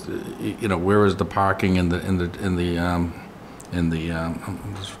 where is the parking in the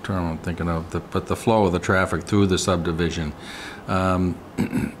term I'm thinking of, but the flow of the traffic through the subdivision. Does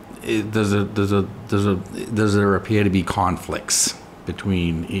there appear to be conflicts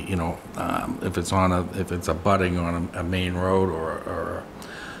between, you know, if it's abutting on a main road or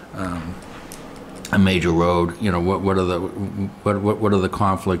a major road, you know, what are the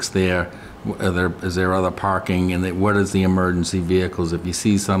conflicts there? Is there other parking, and what is the emergency vehicles? If you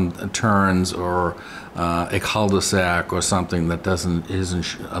see some turns or a cul-de-sac or something that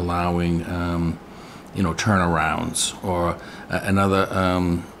isn't allowing, you know, turnarounds, or another,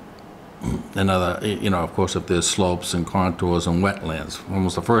 you know, of course, if there's slopes and contours and wetlands,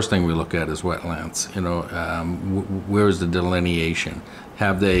 almost the first thing we look at is wetlands. You know, where is the delineation?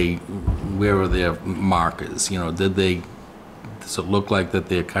 Where are their markers? You know, does it look like that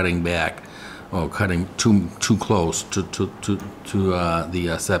they're cutting back or cutting too close to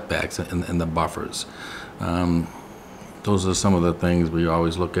the setbacks and the buffers? Those are some of the things we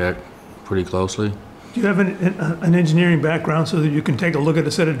always look at pretty closely. Do you have an engineering background so that you can take a look at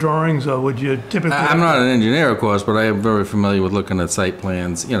a set of drawings, or would you typically? I'm not an engineer, of course, but I am very familiar with looking at site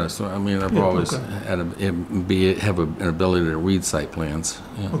plans. You know, so I mean, I've always had have an ability to read site plans.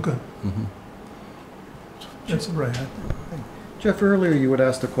 Yeah. Okay. That's right. Jeff, earlier you had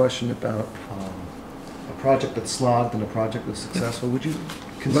asked a question about a project that's slogged and a project that's successful. Would you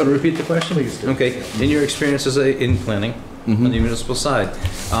Want to repeat the question? Please do. Okay. In your experience in planning, on the municipal side,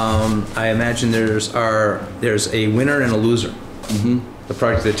 I imagine there's a winner and a loser. The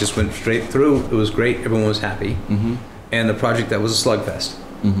project that just went straight through, it was great, everyone was happy. And the project that was a slugfest.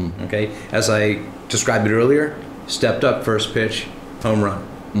 Okay, as I described it earlier, stepped up first pitch, home run.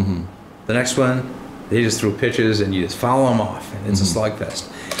 The next one, they just threw pitches and you just foul them off, and it's a slugfest.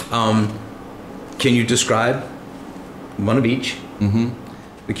 Can you describe one of each?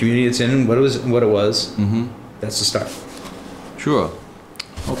 The community it's in, what it was. That's the start. Sure.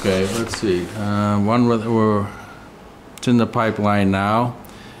 Okay, let's see. One it's in the pipeline now.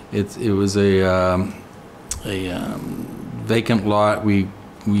 It was a vacant lot, we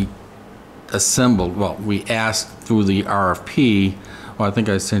assembled, well, we asked through the RFP, well, I think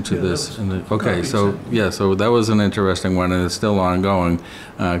I sent you Yeah, that this. was in the- the Okay, copy you so, sent. yeah, so that was an interesting one, and it's still ongoing,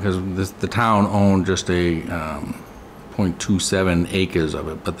 because the town owned just a 0.27 acres of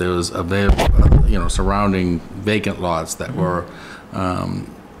it, but there was available, surrounding vacant lots that were,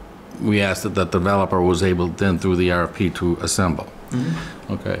 we asked that the developer was able then through the RFP to assemble.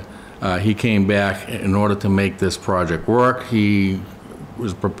 Okay. He came back, in order to make this project work, he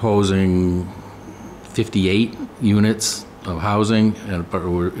was proposing 58 units of housing, but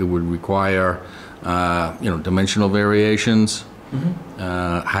it would require, dimensional variations,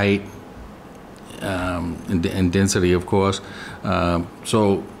 height, and density, of course. But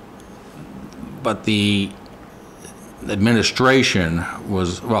the administration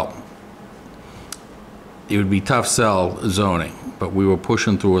was, well, it would be tough sell zoning, but we were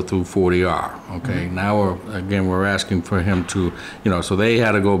pushing through it through 40R, okay? Now, we're asking for him to, so they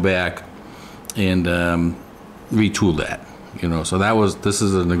had to go back and retool that, so this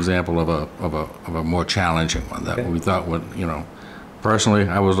is an example of a more challenging one that we thought would, personally,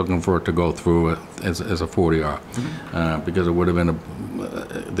 I was looking for it to go through as a 40R, because it would have been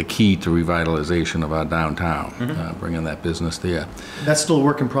the key to revitalization of our downtown, bringing that business there. That's still a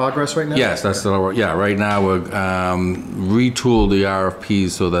work in progress right now? Yes, that's still, yeah, right now we're retool the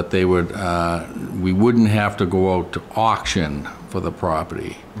RFPs so that they would, we wouldn't have to go out to auction for the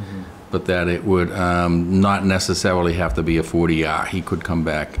property, but that it would not necessarily have to be a 40R. He could come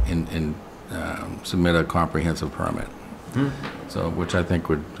back and submit a comprehensive permit. So, which I think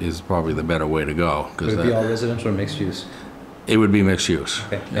is probably the better way to go. Would it be all residential or mixed use? It would be mixed use.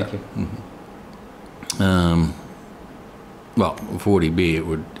 Okay, thank you. Well, 40B, it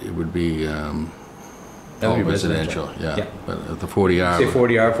would be That all would be residential, residential. yeah. But at the 40R. Say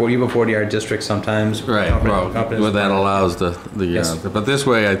 40R, even 40R districts sometimes. Right, well, that allows Yes. but this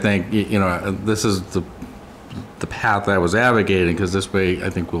way, I think, this is the path I was advocating, because this way, I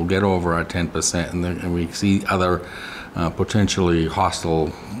think we'll get over our 10%, and we see other potentially hostile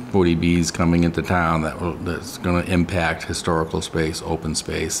 40Bs coming into town that's going to impact historical space, open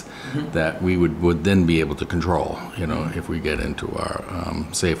space, that we would then be able to control, if we get into our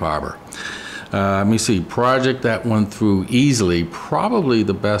safe harbor. Let me see, project that went through easily, probably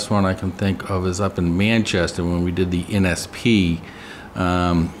the best one I can think of is up in Manchester when we did the NSP.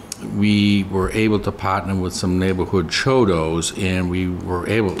 We were able to partner with some neighborhood chodos, and we were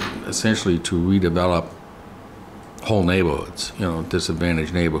able essentially to redevelop whole neighborhoods,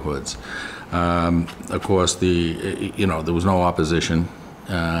 disadvantaged neighborhoods. Of course, there was no opposition.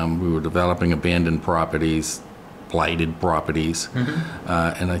 We were developing abandoned properties, blighted properties.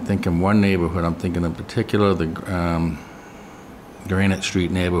 And I think in one neighborhood, I'm thinking in particular, the Granite Street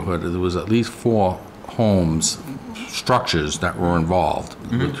neighborhood, there was at least 4 homes, structures that were involved,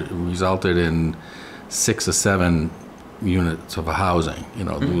 which resulted in 6 or 7 units of housing,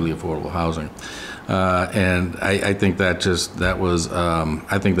 newly affordable housing. And I think that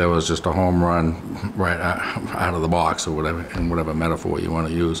was just a home run right out of the box, or whatever, in whatever metaphor you want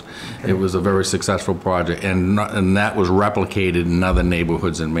to use. It was a very successful project, and that was replicated in other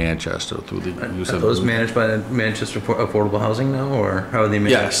neighborhoods in Manchester through the use of. Are those managed by Manchester Affordable Housing now, or how are they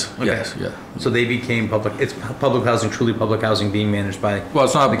managed? Yes, Okay. yes, yeah. So they became public. It's public housing, truly public housing, being managed by. Well,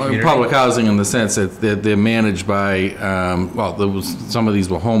 it's not the community? public housing in the sense that they're managed by, some of these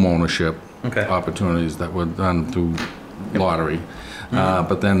were home ownership opportunities that were done through lottery.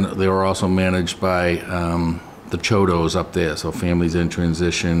 But then they were also managed by the chodos up there, so Families in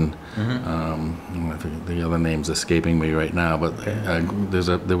Transition. I think the other name's escaping me right now, but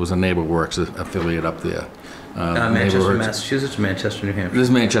there was a NeighborWorks affiliate up there. Manchester, NeighborWorks- Massachusetts, Manchester, New Hampshire. This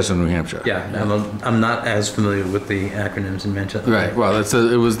is Manchester, New Hampshire. Yeah, I'm not as familiar with the acronyms in Manchester. Right. Well,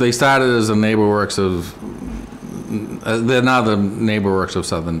 they started as a NeighborWorks of. They're now the NeighborWorks of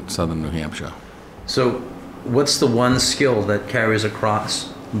Southern New Hampshire. So, what's the one skill that carries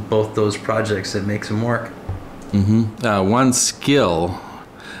across both those projects that makes them work? One skill,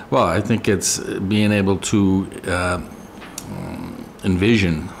 well, I think it's being able to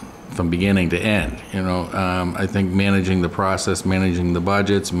envision from beginning to end. I think managing the process, managing the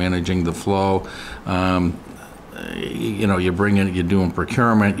budgets, managing the flow. You're doing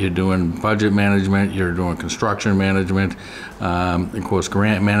procurement, you're doing budget management, you're doing construction management, of course,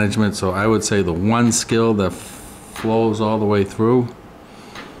 grant management. So I would say the one skill that flows all the way through.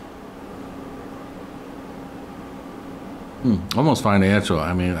 Almost financial.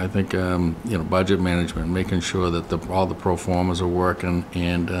 I mean, I think, budget management, making sure that all the pro formas are working,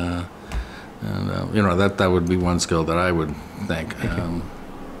 and that would be one skill that I would think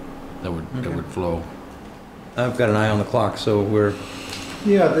that would flow. I've got an eye on the clock, so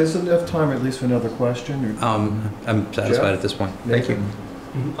Yeah, there's enough time at least for another question. I'm satisfied Jeff? at this point. Thank you.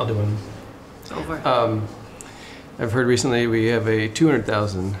 I'll do one. It's over. I've heard recently we have a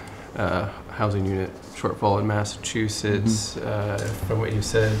 200,000 housing unit shortfall in Massachusetts. From what you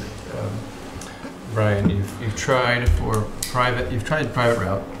said, Brian, you've tried private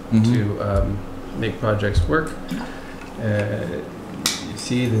route to make projects work. You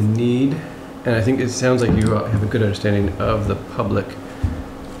see the need, and I think it sounds like you have a good understanding of the public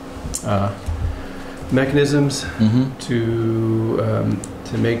mechanisms to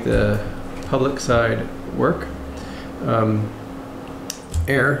make the public side work.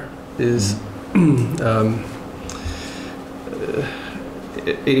 Ayer is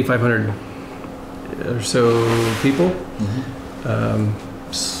 8,500 or so people,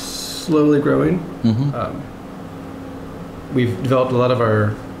 slowly growing. We've developed a lot of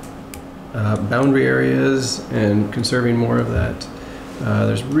our boundary areas and conserving more of that.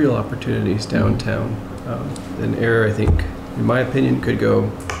 There's real opportunities downtown. And Ayer, I think, in my opinion, it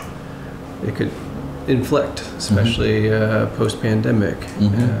could inflect, especially post-pandemic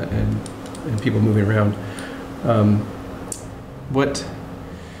and people moving around.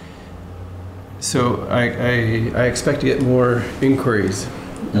 So I expect to get more inquiries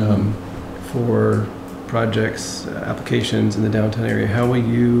for projects, applications in the downtown area. How will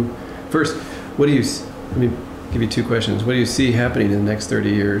you, first, let me give you two questions. What do you see happening in the next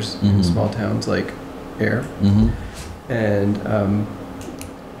 30 years in small towns like Ayer? And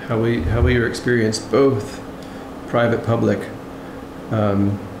how will your experience, both private, public,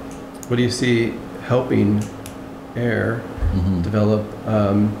 what do you see helping Ayer develop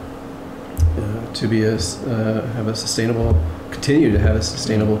to be continue to have a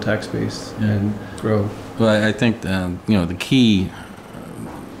sustainable tax base and grow? Well, I think the key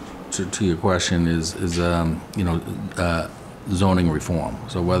to your question is zoning reform.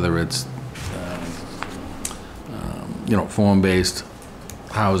 So whether it's form-based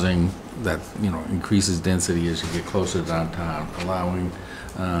housing that increases density as you get closer to downtown, allowing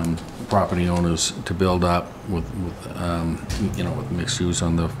property owners to build up with mixed use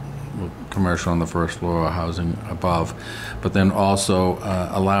with commercial on the first floor, housing above, but then also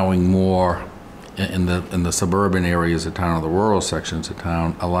allowing more in the suburban areas of town or the rural sections of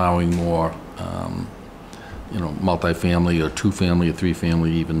town, allowing more multifamily or two-family or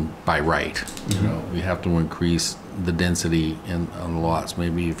three-family even by right. We have to increase the density on the lots.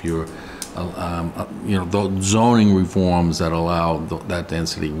 Maybe if you're those zoning reforms that allow that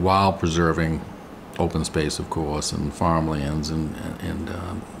density while preserving open space, of course, and farmlands and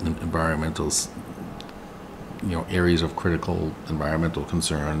environmental, areas of critical environmental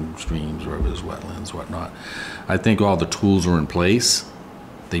concern, streams, rivers, wetlands, whatnot. I think all the tools are in place.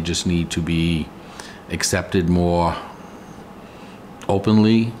 They just need to be accepted more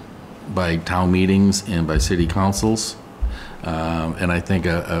openly by town meetings and by city councils. And I think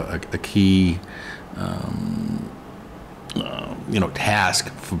a key task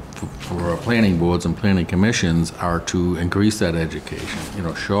for planning boards and planning commissions are to increase that education,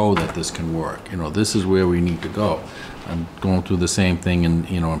 show that this can work. This is where we need to go. I'm going through the same thing in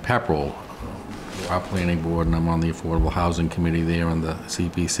Pepperell, our planning board, and I'm on the Affordable Housing Committee there in the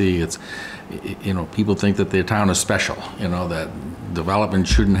CPC. It's, people think that their town is special, that development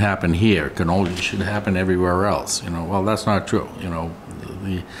shouldn't happen here, should happen everywhere else. Well, that's not true.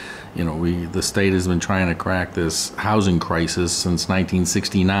 The state has been trying to crack this housing crisis since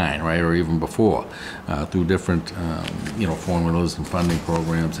 1969, right, or even before, through different, formulas and funding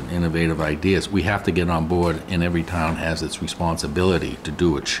programs and innovative ideas. We have to get on board, and every town has its responsibility to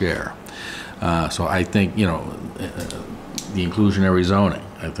do its share. So I think, the inclusionary zoning,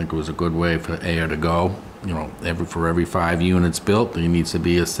 I think it was a good way for Ayer to go. For every 5 units built, there needs to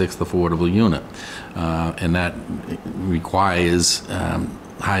be a 6th affordable unit, and that requires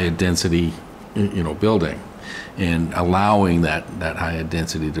higher density, building, and allowing that higher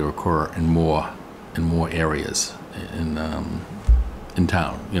density to occur in more areas in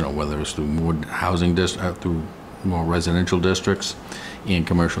town. Whether it's through more housing through more residential districts and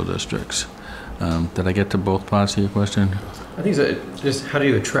commercial districts. Did I get to both parts of your question? I think so. Just how do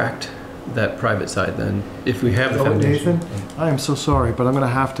you attract that private side then, if we have the foundation? Nathan, I am so sorry, but I'm going to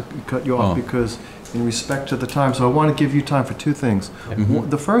have to cut you off because in respect to the time, so I want to give you time for two things.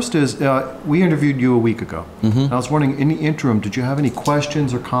 The first is, we interviewed you a week ago. I was wondering, in the interim, did you have any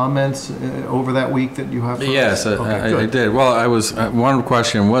questions or comments over that week that you have for Yes, us? I did. Well, one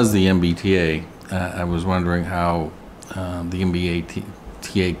question was the MBTA. I was wondering how the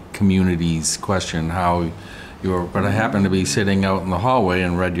MBTA community's question, how but I happened to be sitting out in the hallway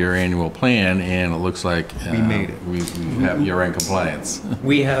and read your annual plan, and it looks like We made it. You're in compliance.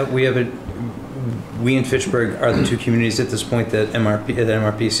 We and Fitchburg are the two communities at this point that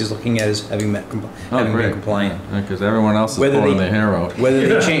MRPC is looking at as having been compliant. Because everyone else is Whether pulling they- their hair out. Whether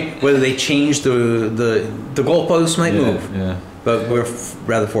they change the goalposts might move, Yeah. but we're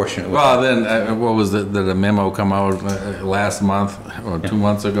rather fortunate. With Well, then, what was did a memo come out last month or 2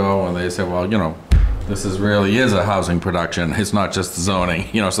 months ago, and they said, well, this really is a housing production. It's not just zoning,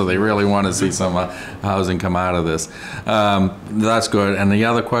 so they really want to see some housing come out of this. That's good. And the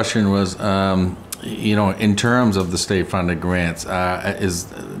other question was, in terms of the state-funded grants, is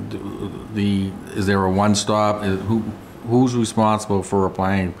there a one-stop? Who's responsible for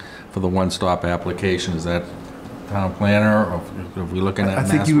applying for the one-stop application? Is that town planner, or are we looking at I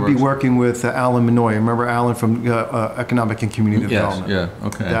think you would be working with Alan Minoy. Remember Alan from Economic and Community Development? Yes, yeah,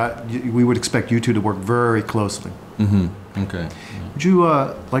 okay. We would expect you two to work very closely. Okay. Would you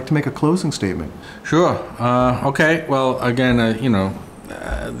like to make a closing statement? Sure. Okay. Well, again,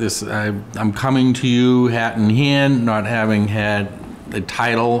 I'm coming to you hat in hand, not having had the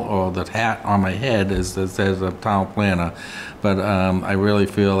title or the hat on my head as a town planner, but I really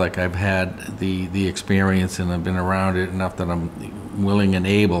feel like I've had the experience and I've been around it enough that I'm willing and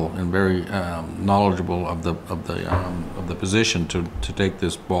able and very knowledgeable of the position to take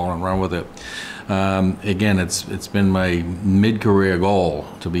this ball and run with it. Again, it's been my mid-career goal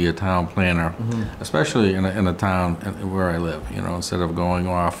to be a town planner, especially in a town where I live. Instead of going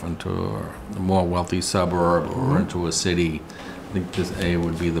off into a more wealthy suburb or into a city, I think this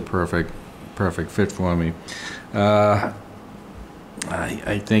would be the perfect fit for me. I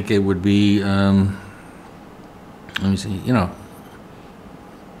think it would be. Let me see.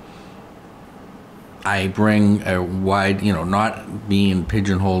 I bring a wide, not being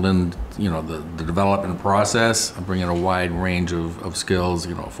pigeonholed in, the development process. I bring in a wide range of skills,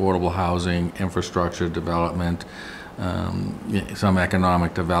 affordable housing, infrastructure development, some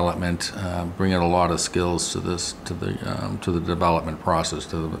economic development. Bring in a lot of skills to the development process,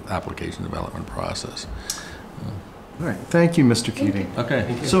 to the application development process. All right. Thank you, Mr. Keating.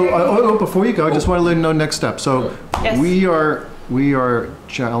 Okay. So before you go, I just want to let you know next step. So Yes. we are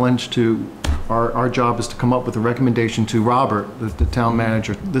challenged to. Our job is to come up with a recommendation to Robert, the town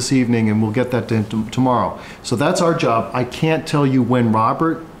manager, this evening, and we'll get that to him tomorrow. So that's our job. I can't tell you when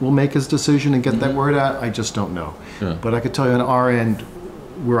Robert will make his decision and get that word out. I just don't know. Sure. But I could tell you on our end,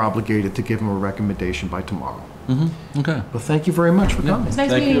 we're obligated to give him a recommendation by tomorrow. Okay. But thank you very much for coming. It's nice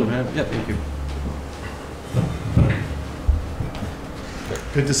Thank meeting you. you. Yeah, thank you.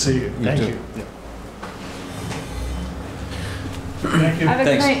 Good to see you. Thank you. Thank you. Have a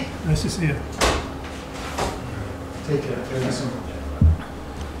good Thanks. night. Nice to see you. Take care.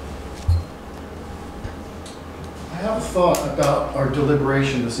 I have a thought about our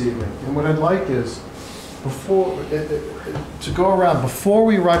deliberation this evening, and what I'd like is, to go around, before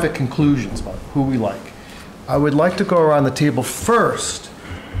we arrive at conclusions about who we like, I would like to go around the table first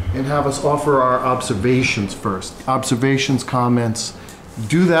and have us offer our observations first. Observations, comments,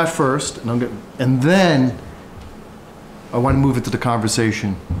 do that first, and then I want to move into the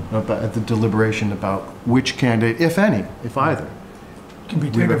conversation about the deliberation about which candidate, if any, if either. Can we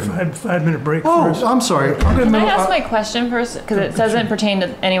take a five-minute break Oh, first? I'm sorry. Can I ask my question first? Because it doesn't pertain to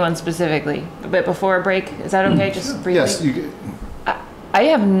anyone specifically. But before a break, is that okay? Just briefly? Yes, I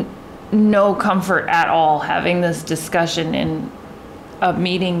have no comfort at all having this discussion in a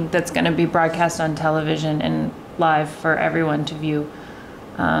meeting that's going to be broadcast on television and live for everyone to view.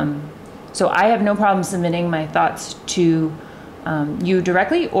 So I have no problem submitting my thoughts to you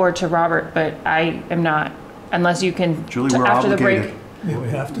directly or to Robert, but I am not, unless you can, Julie, we're after the break. obligated. Yeah, we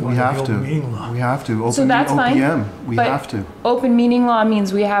have to. We under the have open to. meeting law. We have to. So that's fine. OPM. We but have to. Open meeting law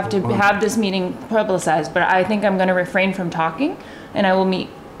means we have to have this meeting publicized, but I think I'm going to refrain from talking, and I will meet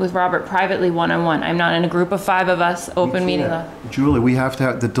with Robert privately one-on-one. I'm not in a group of 5 of us, open meeting law. Julie, we have to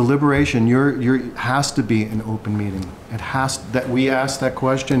have the deliberation. Has to be an open meeting. It has that we ask that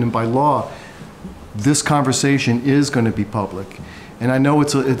question, and by law, this conversation is going to be public. And I know it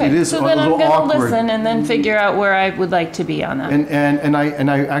is so a then I'm little going to awkward. listen and then figure out where I would like to be on that. And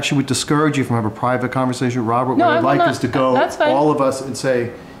I actually would discourage you from having a private conversation with Robert. No, What I I'd will like not. is to go, That's fine. all of us, and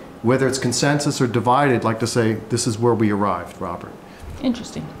say, whether it's consensus or divided, like to say, this is where we arrived, Robert.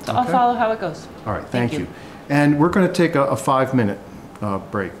 Interesting. So I'll Okay. follow how it goes. All right, thank you. And we're going to take a 5-minute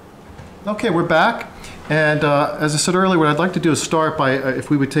break. Okay, we're back. And as I said earlier, what I'd like to do is start by, if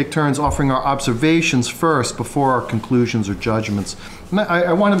we would take turns offering our observations first before our conclusions or judgments. And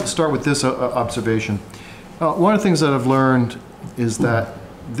I want to start with this observation. One of the things that I've learned is that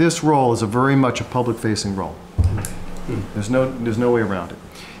this role is a very much a public-facing role. There's no way around it.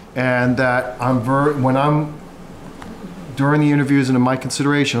 And that when I'm during the interviews and in my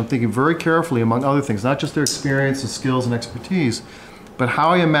consideration, I'm thinking very carefully, among other things, not just their experience and skills and expertise, but how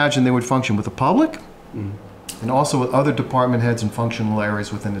I imagine they would function with the public and also with other department heads and functional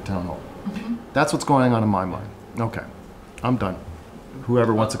areas within the town hall. That's what's going on in my mind. Okay, I'm done.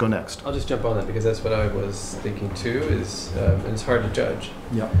 Whoever wants to go next. I'll just jump on that because that's what I was thinking too. And it's hard to judge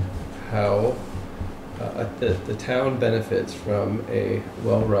how the town benefits from a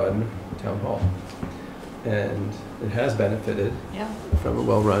well-run town hall, and it has benefited from a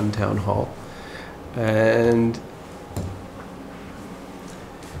well-run town hall, and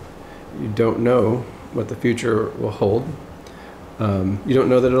you don't know what the future will hold. You don't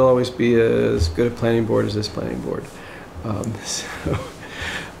know that it'll always be as good a planning board as this planning board.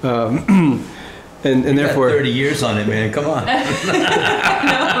 And therefore, 30 years on it, man. Come on.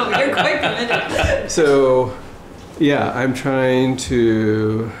 No, you're quite committed. So, yeah, I'm trying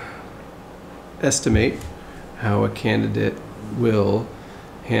to estimate how a candidate will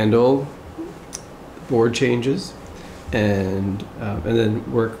handle board changes, and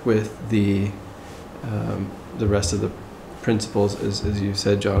then work with the rest of the principals, as you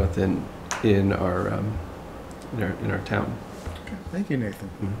said, Jonathan, in our town. Thank you, Nathan.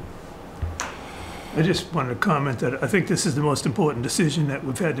 I just wanted to comment that I think this is the most important decision that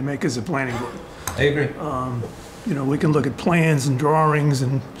we've had to make as a planning board. I agree. You know, we can look at plans and drawings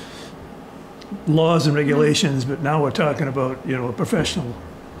and laws and regulations, but now we're talking about, you know, a professional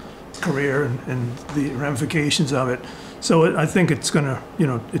career and the ramifications of it. So I think it's gonna, you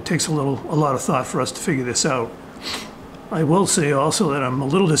know, it takes a lot of thought for us to figure this out. I will say also that I'm a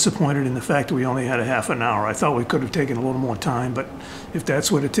little disappointed in the fact that we only had a half an hour. I thought we could have taken a little more time, but if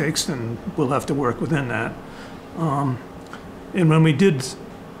that's what it takes, then we'll have to work within that. And when we did,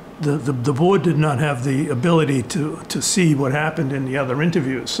 the board did not have the ability to see what happened in the other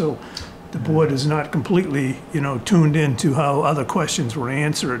interviews. So the board is not completely, you know, tuned into how other questions were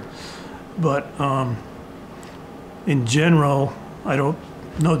answered. But in general, I don't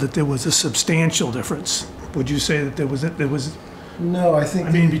know that there was a substantial difference. Would you say that there was? No, I think.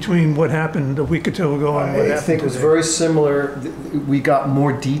 I mean, between what happened a week or two ago and what happened I think it was today? very similar. We got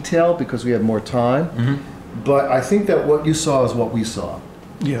more detail because we had more time. But I think that what you saw is what we saw.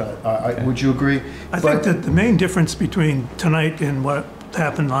 Yeah. Would you agree? I think that the main difference between tonight and what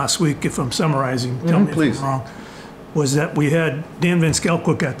happened last week, if I'm summarizing, tell me please. if I'm wrong, was that we had Dan Van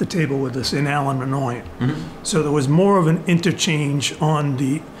Skelquick at the table with us in Allen, Minoy. So there was more of an interchange on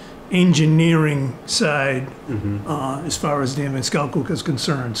the engineering side as far as Dan Van Skelquick is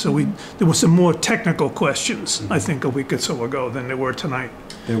concerned. So there were some more technical questions, I think, a week or so ago than there were tonight.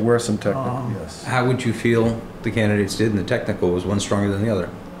 There were some technical, yes. How would you feel the candidates did in the technical? Was one stronger than the other?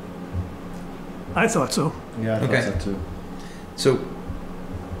 I thought so. Yeah, I thought Okay. so too. So,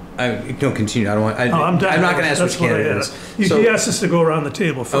 no, continue. I don't want. I'm done. I'm not going to ask That's which what I candidate had. it is. He asked us to go around the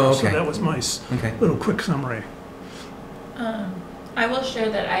table first, so okay. that was my Okay. little quick summary. I will share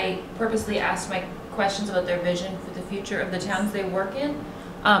that I purposely asked my questions about their vision for the future of the towns they work in,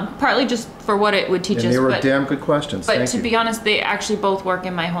 partly just for what it would teach And us. they were but, damn good questions. but Thank to you. be honest, they actually both work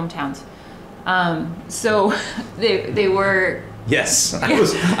in my hometowns. So they were. Yes, I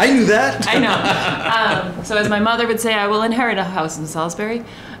knew that. I know. So as my mother would say, I will inherit a house in Salisbury,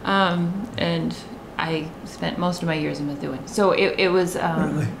 and I spent most of my years in Methuen. So it was.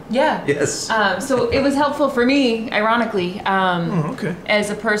 Really? Yeah. Yes. So it was helpful for me, ironically. Okay. As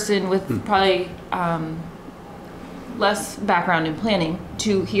a person with probably less background in planning,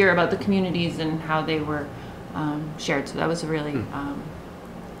 to hear about the communities and how they were shared. So that was a really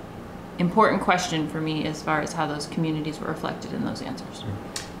important question for me as far as how those communities were reflected in those answers.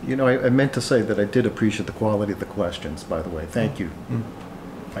 You know, I meant to say that I did appreciate the quality of the questions, by the way. Thank you.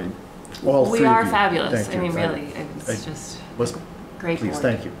 All We three of are you. fabulous. Thank I you. mean, really, it's I- just Was, great. please, board.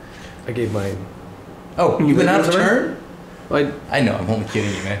 thank you. I gave mine. Oh, you've been out of turn? I, I know. I'm only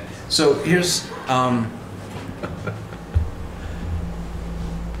kidding you, man. So here's. I'm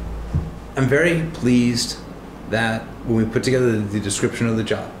very pleased that when we put together the description of the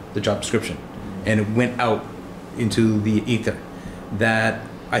job description, and it went out into the ether, that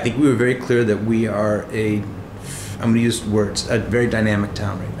I think we were very clear that we are I'm going to use words, a very dynamic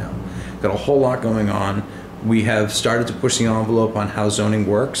town right now. Got a whole lot going on. We have started to push the envelope on how zoning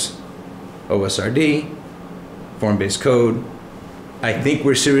works, OSRD, form-based code. I think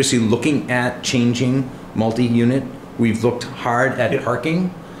we're seriously looking at changing multi-unit. We've looked hard at Yeah.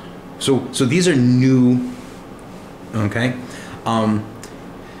 parking. So these are new, okay?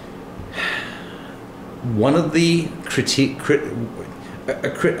 One of the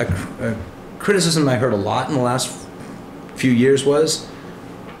a criticism I heard a lot in the last few years was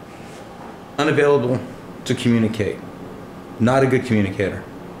unavailable to communicate, not a good communicator,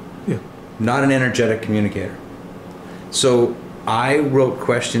 Yeah. not an energetic communicator. So I wrote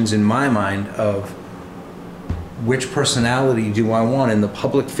questions in my mind of which personality do I want in the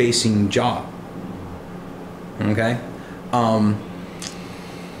public-facing job? Okay? One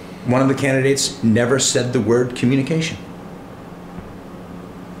of the candidates never said the word communication.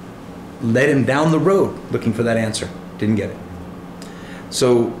 Led him down the road looking for that answer. Didn't get it.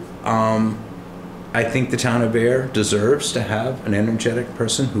 So I think the town of Ayer deserves to have an energetic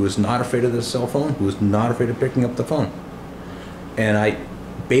person who is not afraid of the cell phone, who is not afraid of picking up the phone. And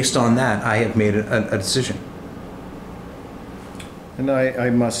based on that, I have made a decision. And I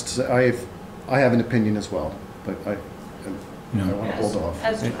must say, I have an opinion as well, but I want to hold off.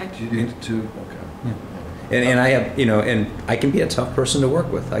 As do I. Do you need to? Okay. And I have, and I can be a tough person to work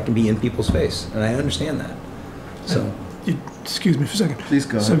with. I can be in people's face, and I understand that. So, Excuse me for a second. Please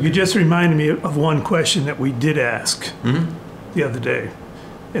go So ahead. you just reminded me of one question that we did ask the other day.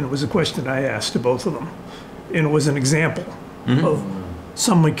 And it was a question I asked to both of them. And it was an example of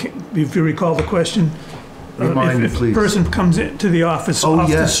someone, if you recall the question, Remind me, if a please. person comes into the office, Oh, off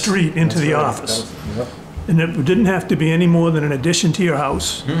the yes. street into That's the right. office. Yep. And it didn't have to be any more than an addition to your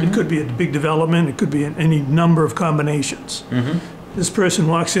house. It could be a big development, it could be any number of combinations. This person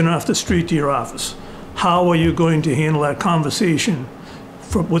walks in off the street to your office. How are you going to handle that conversation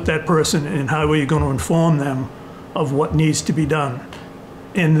with that person, and how are you going to inform them of what needs to be done?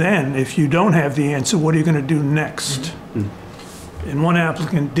 And then, if you don't have the answer, what are you going to do next? And one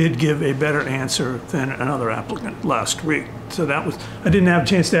applicant did give a better answer than another applicant last week. So that was, I didn't have a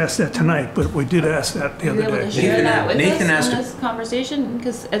chance to ask that tonight, but we did ask that the Are you other able to day. share that with Nathan us asked in a- this conversation?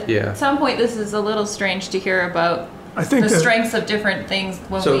 Because Yeah. at some point, this is a little strange to hear about I think the that- strengths of different things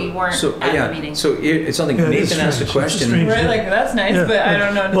when we weren't at the meeting. So it's something Yeah, it is Nathan asked a strange. It's question. strange. Right, like, that's nice, Yeah, but I yeah.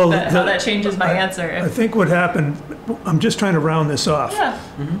 don't know Well, how that changes my answer. I think what happened, I'm just trying to round this off. Yeah,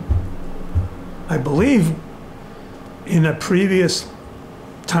 I believe in a previous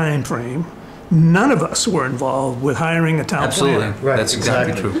time frame, none of us were involved with hiring a town Absolutely. planner. Right, That's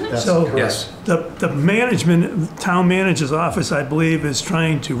exactly true. That's So- correct. Yes. The management, the town manager's office, I believe, is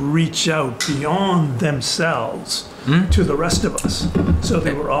trying to reach out beyond themselves to the rest of us. So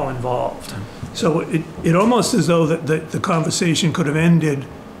they were all involved. So it almost as though that the conversation could have ended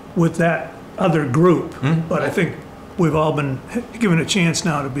with that other group. But I think we've all been given a chance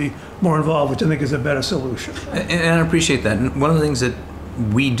now to be more involved, which I think is a better solution. And I appreciate that. And one of the things that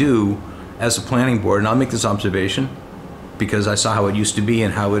we do as a planning board, and I'll make this observation because I saw how it used to be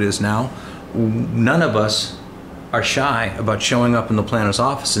and how it is now, none of us are shy about showing up in the planner's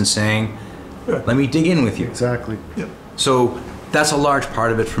office and saying, let me dig in with you. Exactly. Yep. So that's a large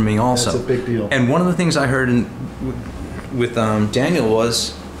part of it for me also. That's a big deal. And one of the things I heard with Daniel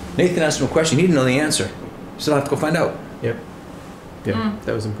was, Nathan asked him a question, he didn't know the answer. He said, I'll have to go find out. Yep. Yeah,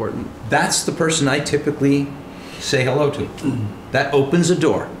 that was important. That's the person I typically say hello to. That opens a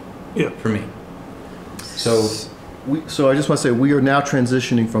door Yep. for me. So, So I just want to say, we are now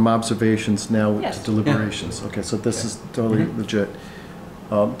transitioning from observations now Yes. to deliberations. Okay, so this is totally legit.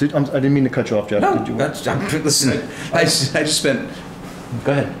 I didn't mean to cut you off, Jeff. no, Did you? listen, I just spent,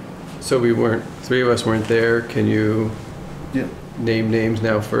 go ahead. So three of us weren't there. Can you Yeah. name names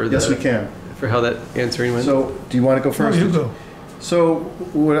now for Yes, we can. for how that answering went? So, do you want to go Oh, first? you go. So,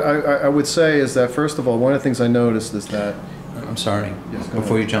 what I would say is that, first of all, one of the things I noticed is that, I'm sorry, Yes, go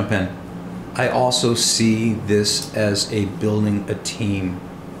before ahead. you jump in. I also see this as a building a team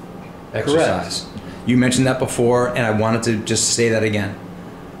exercise. You mentioned that before, and I wanted to just say that again.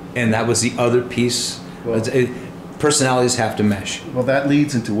 And that was the other piece. Well- Personalities have to mesh. well, that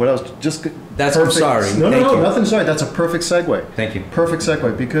leads into what else, just. That's- I'm sorry. No, Thank no, you. nothing, sorry, that's a perfect segue. Thank you. Perfect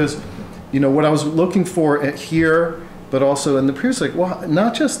segue, because, what I was looking for here, but also in the previous, well,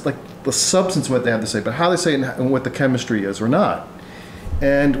 not just like the substance of what they have to say, but how they say it and what the chemistry is or not.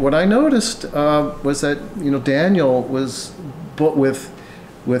 And what I noticed was that, Daniel was with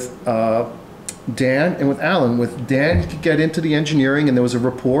Dan and with Alan. With Dan, he could get into the engineering, and there was a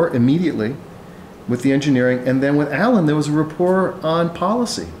rapport immediately with the engineering. And then with Alan, there was a rapport on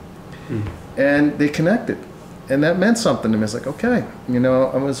policy. And they connected. And that meant something to me. It's like, okay,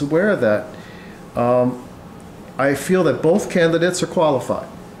 I was aware of that. I feel that both candidates are qualified.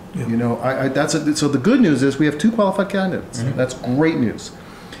 Yeah. So the good news is we have two qualified candidates. That's great news.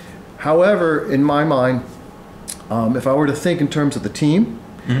 However, in my mind, if I were to think in terms of the team,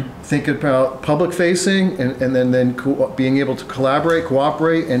 think about public facing and then being able to collaborate,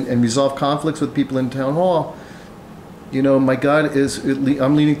 cooperate, and resolve conflicts with people in town hall, You know, my gut is,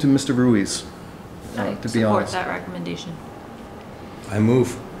 I'm leaning to Mr. Ruiz, I to be support honest. that recommendation. I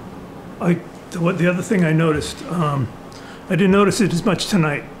move. The other thing I noticed, I didn't notice it as much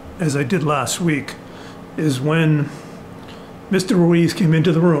tonight as I did last week, is when Mr. Ruiz came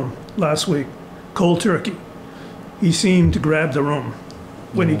into the room last week, cold turkey. He seemed to grab the room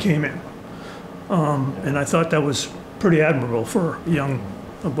when he came in. And I thought that was pretty admirable for a young,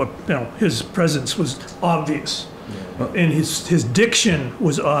 his presence was obvious. And his diction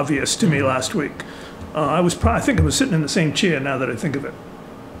was obvious to me last week. I think I was sitting in the same chair now that I think of it.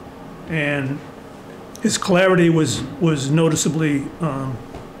 And his clarity was noticeably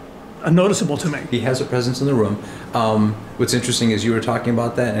noticeable to me. He has a presence in the room. What's interesting is you were talking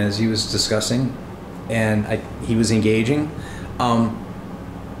about that, and as he was discussing, and he was engaging.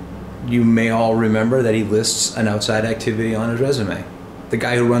 You may all remember that he lists an outside activity on his resume. The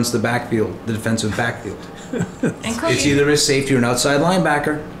guy who runs the backfield, the defensive backfield. It's either a safety or an outside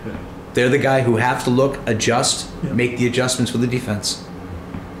linebacker. They're the guy who have to look, adjust, make the adjustments for the defense.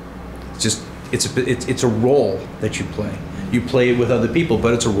 It's a role that you play. You play it with other people,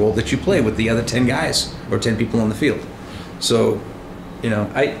 but it's a role that you play with the other 10 guys or 10 people on the field. So,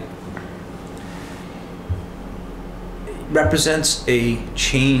 it represents a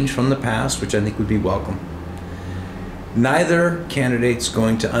change from the past, which I think would be welcome. Neither candidate's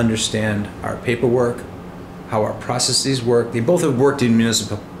going to understand our paperwork, how our processes work. They both have worked in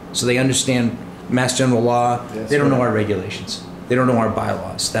municipal, so they understand Mass General Law. They don't know our regulations. They don't know our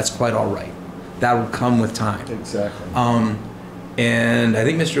bylaws. That's quite all right. That will come with time. Exactly. And I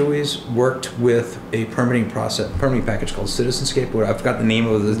think Mr. Ruiz worked with a permitting package called Citizenscape, where I forgot the name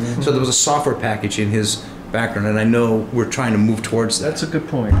of it. So there was a software package in his background, and I know we're trying to move towards that. That's a good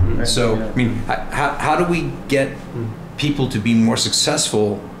point. So, I mean, how do we get people to be more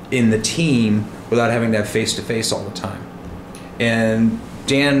successful in the team without having to have face-to-face all the time? And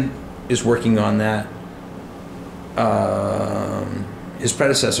Dan is working on that. His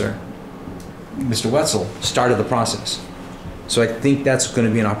predecessor, Mr. Wetzel, started the process. So I think that's going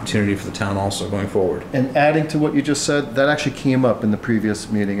to be an opportunity for the town also going forward. And adding to what you just said, that actually came up in the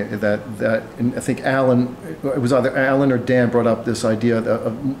previous meeting, and I think it was either Alan or Dan brought up this idea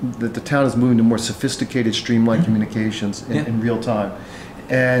that the town is moving to more sophisticated, streamlined communications in real time.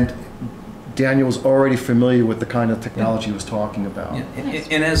 And Daniel was already familiar with the kind of technology he was talking about. Yeah.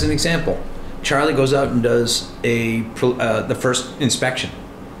 And as an example, Charlie goes out and does the first inspection.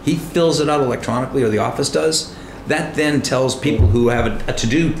 He fills it out electronically, or the office does. That then tells people who have a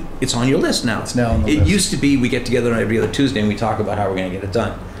to-do, it's on your list now. It's now on the list. list. Used to be we get together every other Tuesday and we talk about how we're going to get it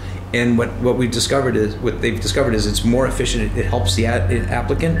done. And what they've discovered is it's more efficient. It helps the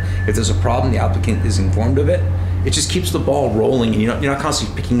applicant. If there's a problem, the applicant is informed of it. It just keeps the ball rolling, and you're not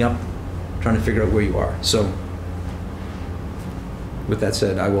constantly picking up, trying to figure out where you are. So, with that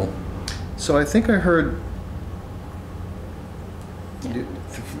said, I will. So I think I heard.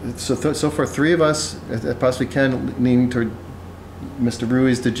 So far, three of us, possibly Ken, leaning toward Mr.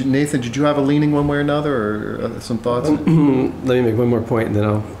 Ruiz. Nathan, did you have a leaning one way or another, or some thoughts? Let me make one more point, and then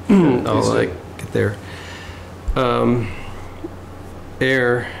I'll get there.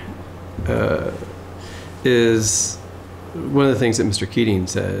 Ayer is one of the things that Mr. Keating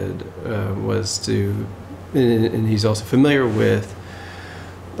said was to, and he's also familiar with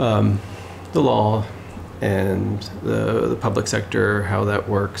the law and the public sector, how that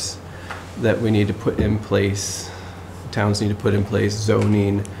works, that we need to put in place, towns need to put in place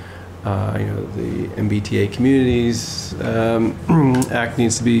zoning, the MBTA Communities Act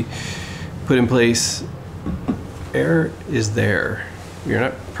needs to be put in place. Ayer is there. We're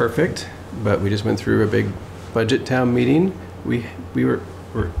not perfect, but we just went through a big budget town meeting. We were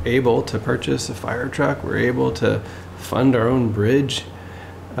able to purchase a fire truck. We're able to fund our own bridge.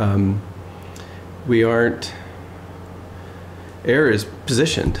 Ayer is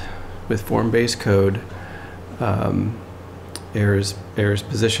positioned with form-based code. Ayer is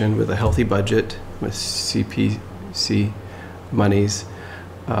positioned with a healthy budget, with CPC monies.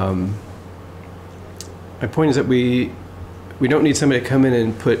 My point is that we don't need somebody to come in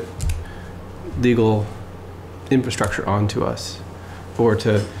and put legal infrastructure onto us, or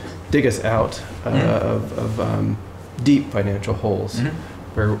to dig us out of deep financial holes.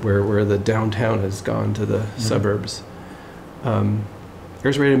 Where the downtown has gone to the suburbs.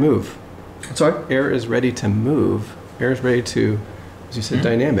 Ayer's ready to move. Sorry? Ayer is ready to move. Ayer is ready to, as you said,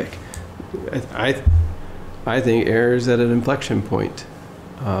 dynamic. I think Ayer is at an inflection point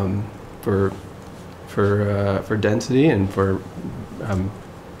for density and for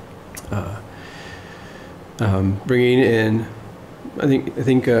bringing in. I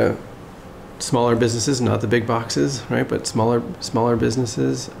think smaller businesses, not the big boxes, right? But smaller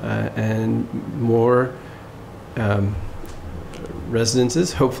businesses and more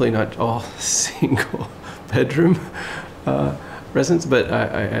residences. Hopefully, not all single bedroom residents, but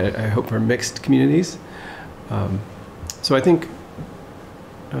I hope for mixed communities. So I think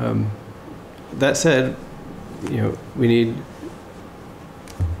that said, we need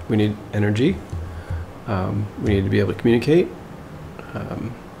energy. We need to be able to communicate.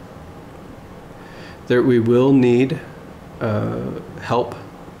 We will need help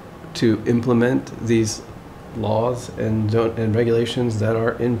to implement these laws and regulations that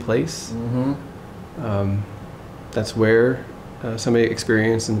are in place. That's where somebody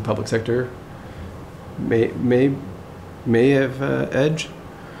experienced in the public sector may have edge.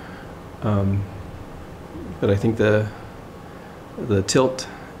 But I think the tilt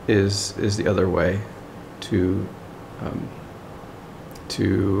is the other way to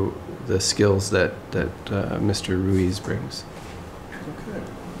the skills that Mr. Ruiz brings.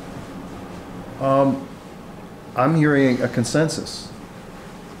 Okay. I'm hearing a consensus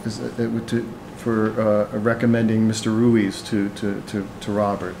for recommending Mr. Ruiz to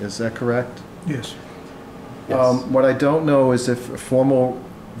Robert. Is that correct? Yes. Yes. What I don't know is if a formal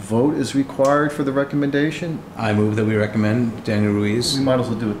vote is required for the recommendation. I move that we recommend Daniel Ruiz We might as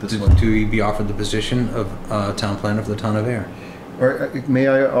well do it this way. to be offered the position of town planner for the town of Ayer. Or may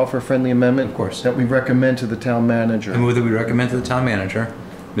I offer a friendly amendment? Of course. That we recommend to the town manager. I move that we recommend to the town manager,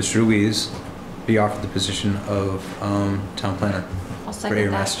 Mr. Ruiz, be offered the position of town planner I'll for Ayer, second that. We have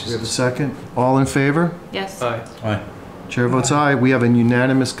a Massachusetts. second. All in favor? Yes. Aye. Aye. Chair votes aye. We have a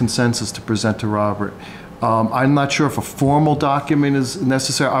unanimous consensus to present to Robert. I'm not sure if a formal document is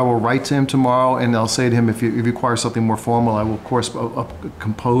necessary. I will write to him tomorrow, and I'll say to him, if you require something more formal, I will, of course,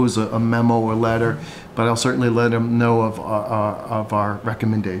 compose a memo or letter, but I'll certainly let him know of our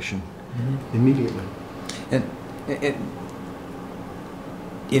recommendation immediately. And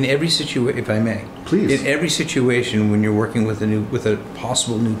in every situation, if I may, Please. in every situation when you're working with a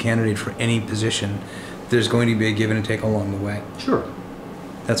possible new candidate for any position, there's going to be a give and a take along the way. Sure.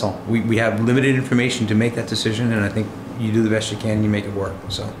 That's all. We have limited information to make that decision, and I think you do the best you can and you make it work.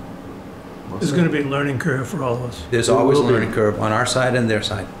 So There's going to be a learning curve for all of us. there's There always a will be. learning curve on our side and their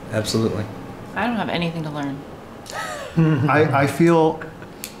side. Absolutely. I don't have anything to learn. I feel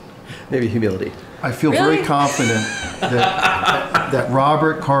Maybe humility. very Really? confident that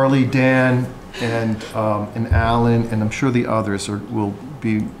Robert, Carly, Dan, and Alan, and I'm sure the others will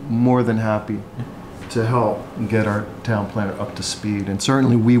be more than happy to help get our town planner up to speed. And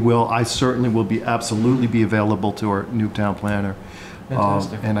certainly we will. I certainly will absolutely be available to our new town planner.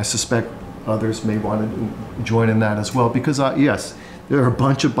 Fantastic. And I suspect others may want to join in that as well, because yes, there are a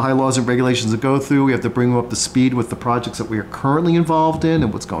bunch of bylaws and regulations to go through. We have to bring them up to speed with the projects that we are currently involved in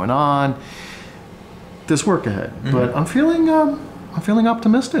and what's going on. There's work ahead, but I'm feeling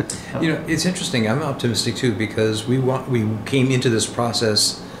optimistic. It's interesting. I'm optimistic too because we came into this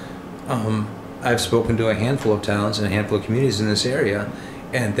process. I've spoken to a handful of towns and a handful of communities in this area,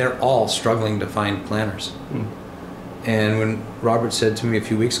 and they're all struggling to find planners. And when Robert said to me a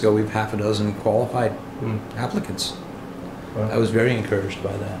few weeks ago, we have half a dozen qualified applicants, Wow. I was very encouraged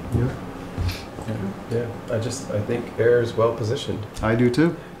by that. Yeah. I think Ayer is well positioned. I do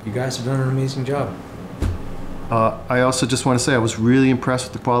too. You guys have done an amazing job. I also just want to say I was really impressed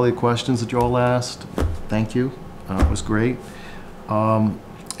with the quality of questions that you all asked. Thank you. It was great.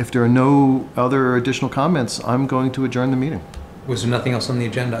 If there are no other additional comments, I'm going to adjourn the meeting. Was there nothing else on the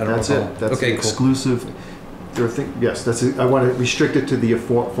agenda? I don't That's recall. it. That's okay, the cool. exclusive. Yes, that's it. I want to restrict it to the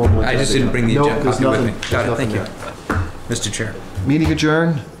formal. I just didn't bring the No, agenda there's copy with nothing. me. Got it. There's Thank you, nothing Mr. Chair. there. Meeting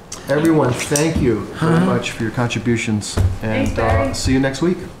adjourned. Everyone, thank you very much for your contributions, and Thanks, Barry. see you next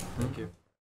week.